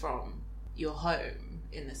you from your home,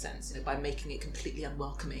 in a sense, by making it completely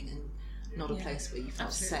unwelcoming and not a place where you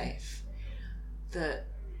felt safe. That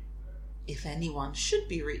if anyone should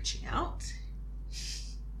be reaching out,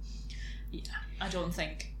 I don't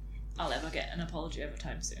think I'll ever get an apology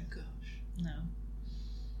anytime soon. Gosh, no.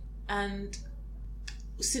 And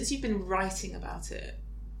since you've been writing about it,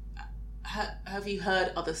 have you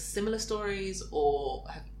heard other similar stories, or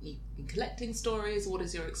have you been collecting stories? What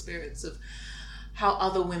is your experience of how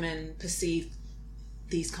other women perceive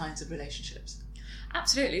these kinds of relationships?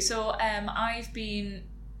 Absolutely. So I've been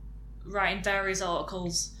writing various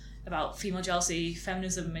articles about female jealousy,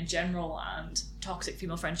 feminism in general, and toxic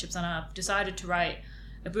female friendships, and I've decided to write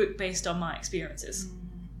a book based on my experiences,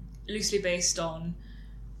 loosely based on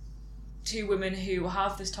two women who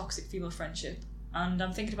have this toxic female friendship, and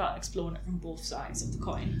I'm thinking about exploring it from both sides of the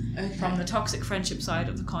coin, from the toxic friendship side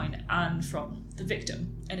of the coin and from the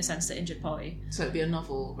victim, in a sense, the injured party. So it'd be a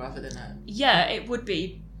novel rather than a... Yeah, it would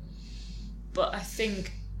be, but I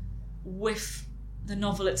think with the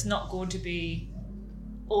novel it's not going to be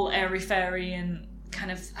all airy-fairy and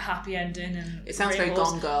kind of happy ending and it sounds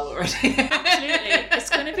rainbows. Very Gone Girl already. Absolutely. It's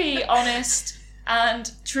going to be honest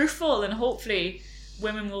and truthful, and hopefully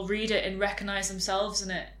women will read it and recognise themselves in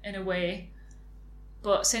it in a way.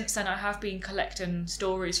 But since then I have been collecting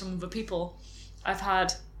stories from other people. I've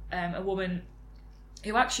had a woman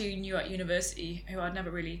who actually knew at university, who I'd never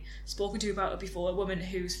really spoken to about it before, a woman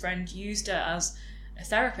whose friend used her as a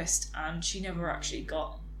therapist, and she never actually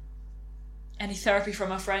got any therapy from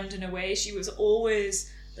her friend in a way. She was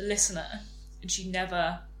always the listener, and she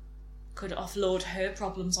never could offload her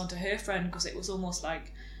problems onto her friend, because it was almost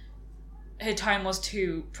like her time was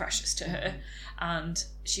too precious to her, and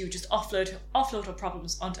she would just offload her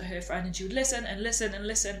problems onto her friend, and she would listen and listen and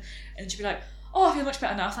listen, and she'd be like, oh, I feel much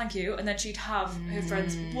better now, thank you, and then she'd have her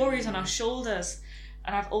friend's worries on her shoulders.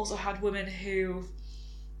 And I've also had women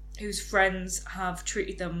whose friends have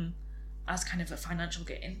treated them as kind of a financial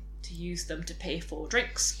gain, to use them to pay for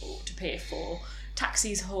drinks or to pay for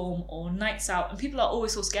taxis home or nights out, and people are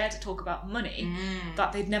always so scared to talk about money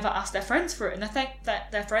that they've never asked their friends for it, and they think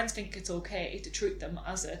that their friends think it's okay to treat them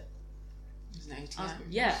as an ATM.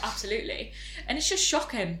 Yeah, absolutely. And it's just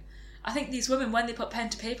shocking. I think these women, when they put pen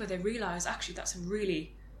to paper, they realise actually it's a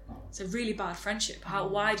really bad friendship.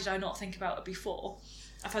 Why did I not think about it before?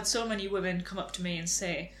 I've had so many women come up to me and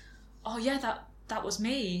say, oh yeah, that was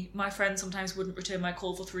me. My friend sometimes wouldn't return my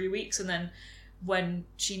call for 3 weeks, and then when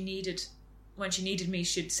she needed me,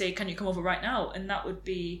 she'd say, "Can you come over right now?" And that would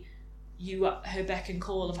be you at her beck and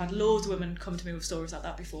call. I've had loads of women come to me with stories like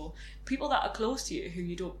that before. People that are close to you who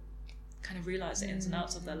you don't kind of realise the ins and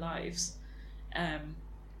outs of their lives.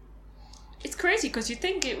 It's crazy because you'd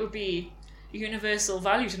think it would be a universal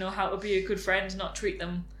value to know how to be a good friend, not treat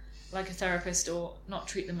them like a therapist or not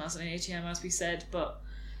treat them as an ATM, as we said. But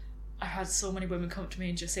I've had so many women come to me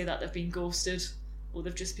and just say that they've been ghosted or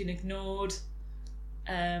they've just been ignored.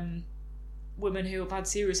 Women who have had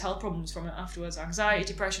serious health problems from it afterwards, anxiety,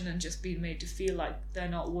 depression, and just being made to feel like they're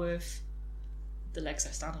not worth the legs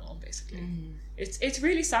they're standing on, basically. It's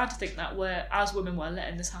really sad to think that as women, we're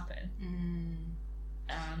letting this happen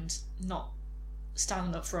and not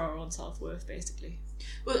standing up for our own self-worth, basically.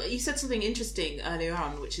 Well, you said something interesting earlier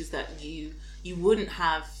on, which is that you wouldn't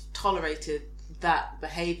have tolerated that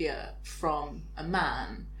behaviour from a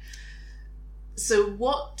man. So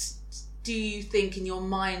what do you think in your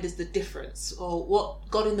mind is the difference, or what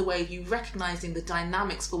got in the way of you recognising the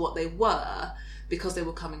dynamics for what they were because they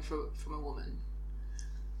were coming from a woman?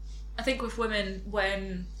 I think with women,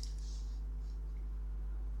 when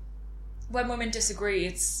women disagree,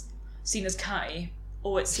 it's seen as catty,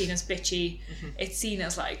 or it's seen as bitchy. It's seen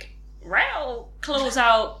as like, row, close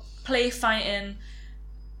out, play fighting.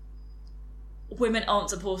 Women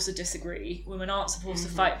aren't supposed to disagree. Women aren't supposed to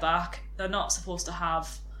fight back. They're not supposed to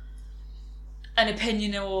have an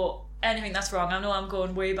opinion or anything that's wrong. I know I'm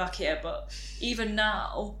going way back here, but even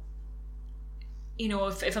now, you know,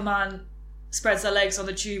 if a man spreads their legs on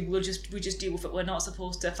the tube, we just deal with it. We're not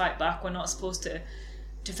supposed to fight back. We're not supposed to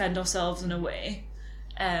defend ourselves in a way.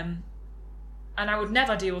 And I would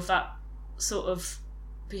never deal with that sort of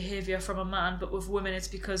behaviour from a man, but with women it's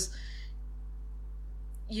because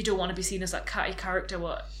you don't want to be seen as that catty character.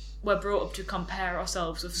 We're brought up to compare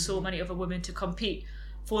ourselves with so many other women to compete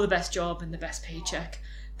for the best job and the best paycheck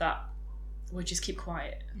that we just keep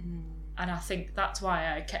quiet. And I think that's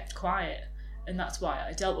why I kept quiet, and that's why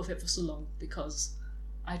I dealt with it for so long, because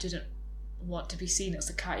I didn't want to be seen as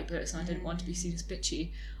a catty person. I didn't want to be seen as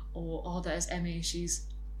bitchy, or oh, there's Emmy, she's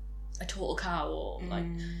a total cow, or like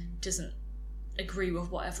doesn't agree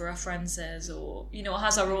with whatever her friend says, or you know,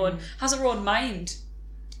 has her own mind.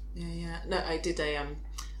 Yeah. No, I did a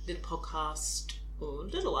podcast a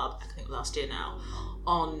little while back, I think last year now,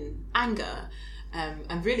 on anger,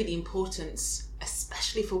 and really the importance,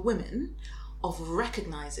 especially for women, of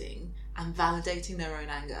recognising and validating their own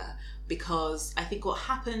anger. Because I think what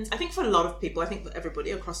happens, I think for a lot of people, I think for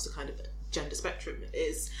everybody across the kind of gender spectrum,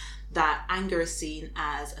 is that anger is seen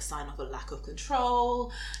as a sign of a lack of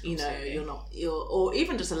control. You know, or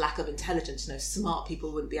even just a lack of intelligence. You know, smart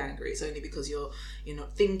people wouldn't be angry. It's only because you're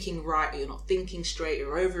not thinking right, or you're not thinking straight,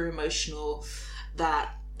 you're over emotional,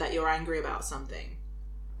 that you're angry about something.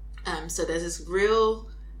 So there's this real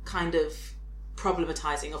kind of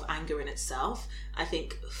problematizing of anger in itself. I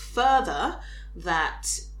think further that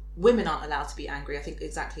women aren't allowed to be angry, I think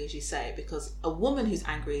exactly as you say, because a woman who's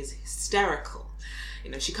angry is hysterical.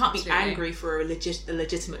 You know, she can't be angry for a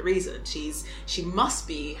legitimate reason. She must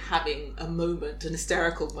be having a moment, an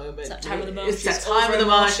hysterical moment. It's that time of the month. It's that time of the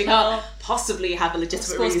month. She can't possibly have a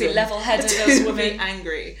legitimate reason. Supposed to be level-headed as women. Be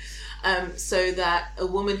angry. So that a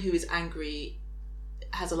woman who is angry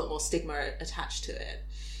has a lot more stigma attached to it.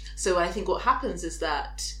 So I think what happens is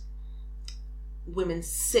that women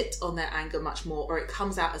sit on their anger much more, or it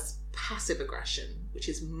comes out as passive aggression, which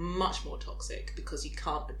is much more toxic because you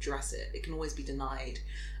can't address it. It can always be denied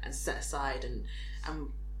and set aside and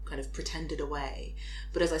kind of pretended away.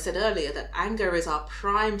 But as I said earlier, that anger is our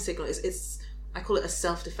prime signal. It's I call it a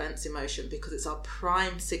self-defense emotion, because it's our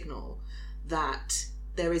prime signal that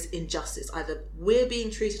there is injustice. Either we're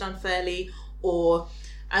being treated unfairly, or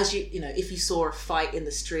as you know, if you saw a fight in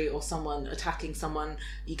the street or someone attacking someone,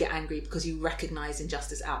 you get angry because you recognise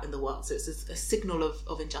injustice out in the world. So it's a signal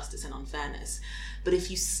of injustice and unfairness. But if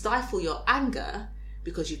you stifle your anger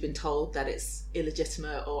because you've been told that it's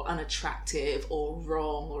illegitimate or unattractive or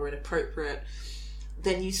wrong or inappropriate,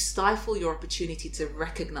 then you stifle your opportunity to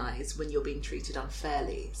recognise when you're being treated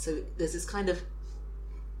unfairly. So there's this kind of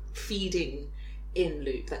feeding in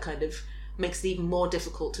loop that kind of makes it even more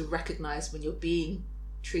difficult to recognise when you're being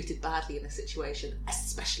treated badly in a situation,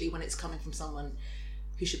 especially when it's coming from someone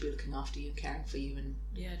who should be looking after you and caring for you and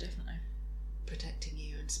definitely protecting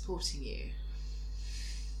you and supporting you.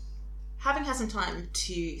 Having had some time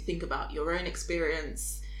to think about your own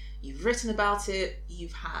experience, you've written about it,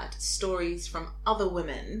 you've had stories from other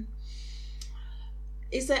women,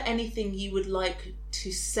 is there anything you would like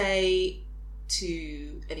to say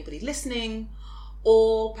to anybody listening,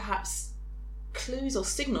 or perhaps clues or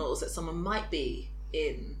signals that someone might be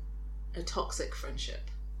in a toxic friendship?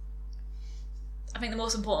 I think the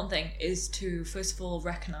most important thing is to, first of all,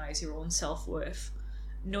 recognise your own self-worth.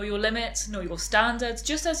 Know your limits, know your standards,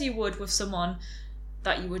 just as you would with someone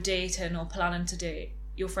that you were dating or planning to date.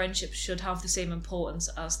 Your friendship should have the same importance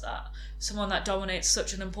as that. Someone that dominates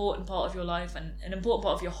such an important part of your life and an important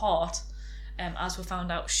part of your heart, as we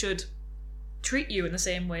found out, should treat you in the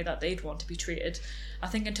same way that they'd want to be treated. I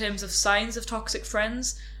think in terms of signs of toxic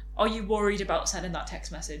friends, are you worried about sending that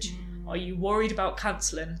text message? Are you worried about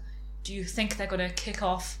cancelling? Do you think they're going to kick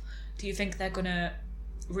off? Do you think they're going to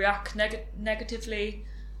react negatively?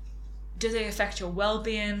 Do they affect your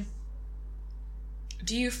well-being?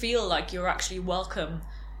 Do you feel like you're actually welcome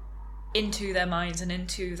into their minds and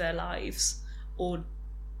into their lives? Or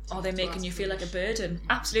are they making you feel like a burden?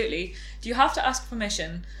 Absolutely. Do you have to ask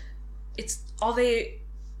permission? Are they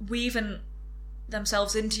weaving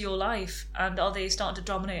themselves into your life, and are they starting to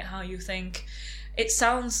dominate how you think? It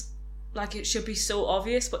sounds like it should be so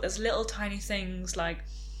obvious, but there's little tiny things like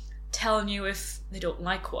telling you if they don't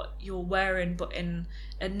like what you're wearing, but in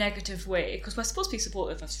a negative way, because we're supposed to be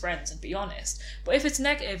supportive as friends and be honest. But if it's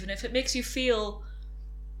negative and if it makes you feel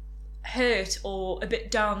hurt or a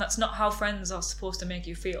bit down, that's not how friends are supposed to make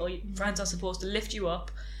you feel. Friends are supposed to lift you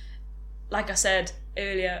up. Like I said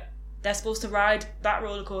earlier, they're supposed to ride that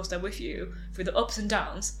roller coaster with you through the ups and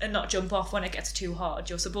downs and not jump off when it gets too hard.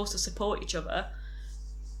 You're supposed to support each other.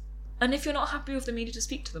 And if you're not happy with them, you need to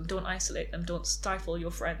speak to them. Don't isolate them. Don't stifle your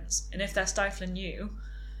friends. And if they're stifling you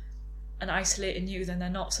and isolating you, then they're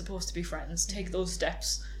not supposed to be friends. Take those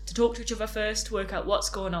steps to talk to each other first, work out what's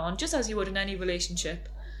going on, just as you would in any relationship.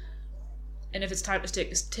 And if it's time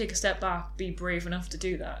to take a step back, be brave enough to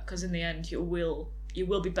do that, because in the end, you will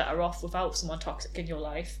be better off without someone toxic in your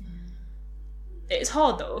life. It's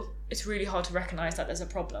hard though. It's really hard to recognise that there's a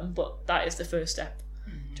problem, but that is the first step,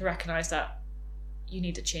 to recognise that you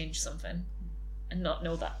need to change something and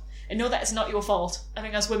know that it's not your fault. I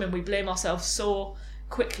think as women, we blame ourselves so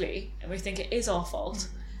quickly and we think it is our fault,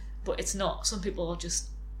 but it's not. Some people are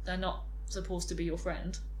they're not supposed to be your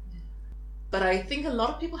friend. But I think a lot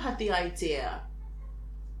of people have the idea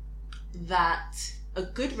that a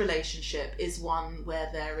good relationship is one where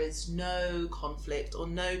there is no conflict or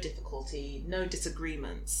no difficulty, no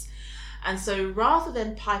disagreements. And so rather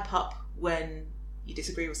than pipe up when you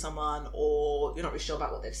disagree with someone or you're not really sure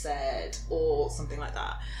about what they've said or something like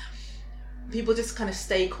that, people just kind of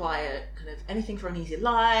stay quiet, kind of anything for an easy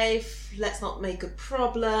life, let's not make a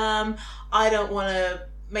problem, I don't want to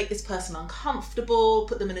make this person uncomfortable,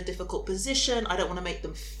 put them in a difficult position, I don't want to make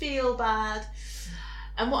them feel bad.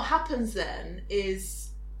 And what happens then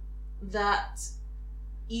is that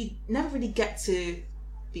you never really get to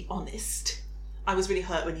be honest. I was really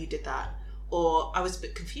hurt when you did that, or I was a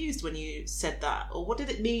bit confused when you said that, or what did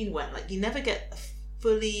it mean when? Like, you never get a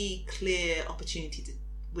fully clear opportunity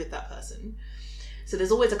with that person. So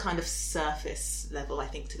there's always a kind of surface level, I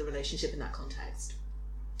think, to the relationship in that context.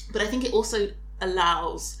 But I think it also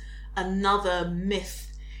allows another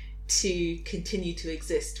myth to continue to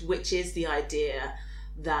exist, which is the idea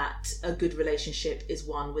that a good relationship is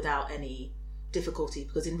one without any difficulty.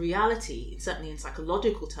 Because in reality, certainly in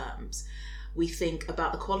psychological terms, we think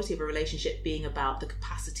about the quality of a relationship being about the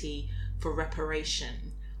capacity for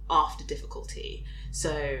reparation after difficulty.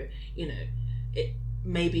 So, it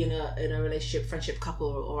maybe in a relationship, friendship, couple,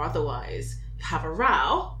 or otherwise, you have a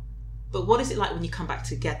row, but what is it like when you come back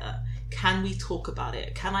together? Can we talk about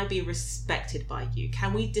it? Can I be respected by you?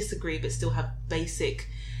 Can we disagree but still have basic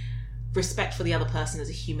respect for the other person as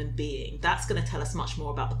a human being? That's going to tell us much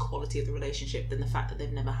more about the quality of the relationship than the fact that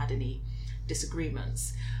they've never had any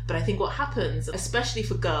disagreements. But I think what happens, especially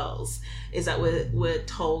for girls, is that we're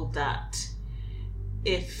told that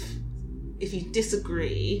if you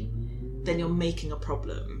disagree, then you're making a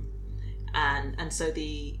problem, and so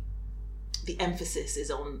the emphasis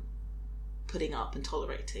is on putting up and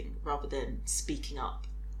tolerating rather than speaking up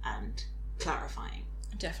and clarifying.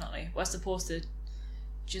 Definitely. We're supposed to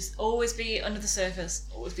just always be under the surface,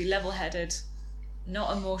 always be level-headed,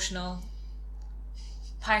 not emotional,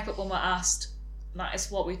 pipe up when we're asked. That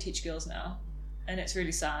is what we teach girls now, and it's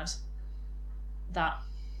really sad that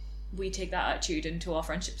we take that attitude into our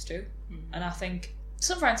friendships too. And I think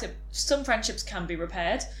some friendships can be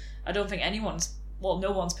repaired. I don't think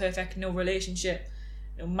no one's perfect. No relationship,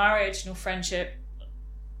 no marriage, no friendship,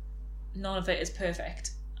 none of it is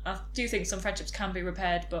perfect. I do think some friendships can be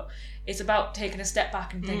repaired, but it's about taking a step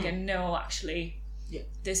back and thinking, no, actually,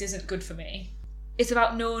 this isn't good for me. it's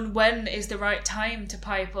about knowing when is the right time to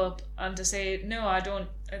pipe up and to say, no, I don't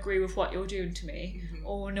agree with what you're doing to me,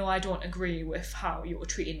 or no, I don't agree with how you're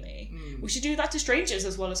treating me. We should do that to strangers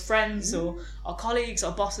as well as friends or our colleagues,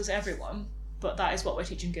 our bosses, everyone. But that is what we're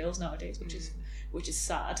teaching girls nowadays, which is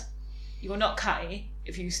sad. You're not catty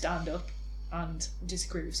if you stand up and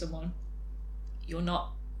disagree with someone. You're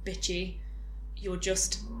not bitchy. You're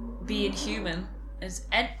just being human, as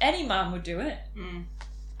any man would do it.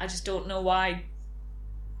 I just don't know why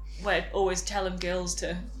we're always telling girls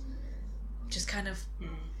to just kind of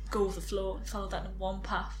go with the flow and follow that one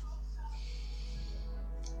path.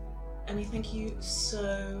 Amy, thank you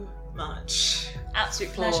so much.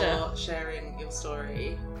 Absolute pleasure. For sharing your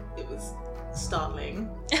story. It was startling.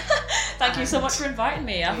 Thank you so much for inviting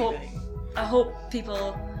me. I hope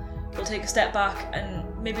people will take a step back and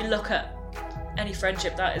maybe look at any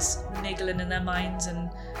friendship that is niggling in their minds and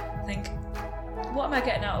think, what am I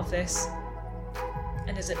getting out of this?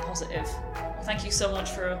 And is it positive? Thank you so much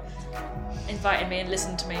for inviting me and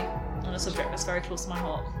listening to me on a subject that's very close to my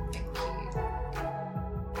heart. Thank you.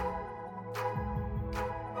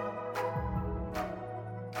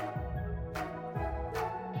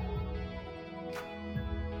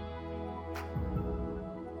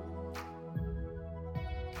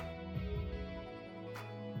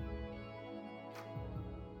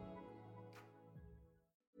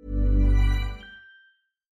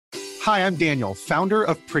 Hi, I'm Daniel, founder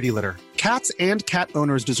of Pretty Litter. Cats and cat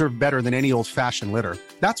owners deserve better than any old-fashioned litter.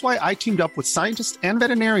 That's why I teamed up with scientists and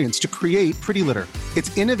veterinarians to create Pretty Litter.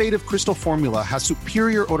 Its innovative crystal formula has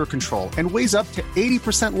superior odor control and weighs up to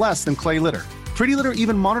 80% less than clay litter. Pretty Litter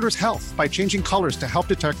even monitors health by changing colors to help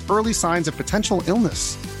detect early signs of potential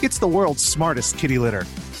illness. It's the world's smartest kitty litter.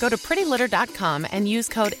 Go to prettylitter.com and use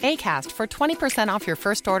code ACAST for 20% off your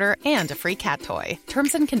first order and a free cat toy.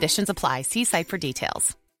 Terms and conditions apply. See site for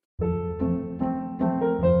details.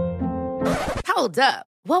 Hold up.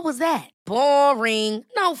 What was that? Boring.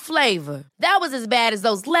 No flavor. That was as bad as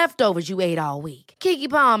those leftovers you ate all week. Keke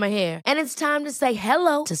Palmer here. And it's time to say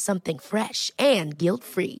hello to something fresh and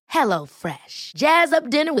guilt-free. Hello Fresh. Jazz up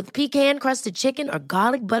dinner with pecan-crusted chicken or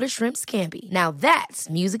garlic butter shrimp scampi. Now that's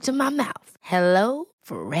music to my mouth. Hello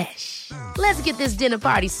Fresh. Let's get this dinner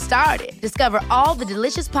party started. Discover all the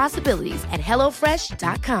delicious possibilities at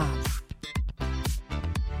HelloFresh.com.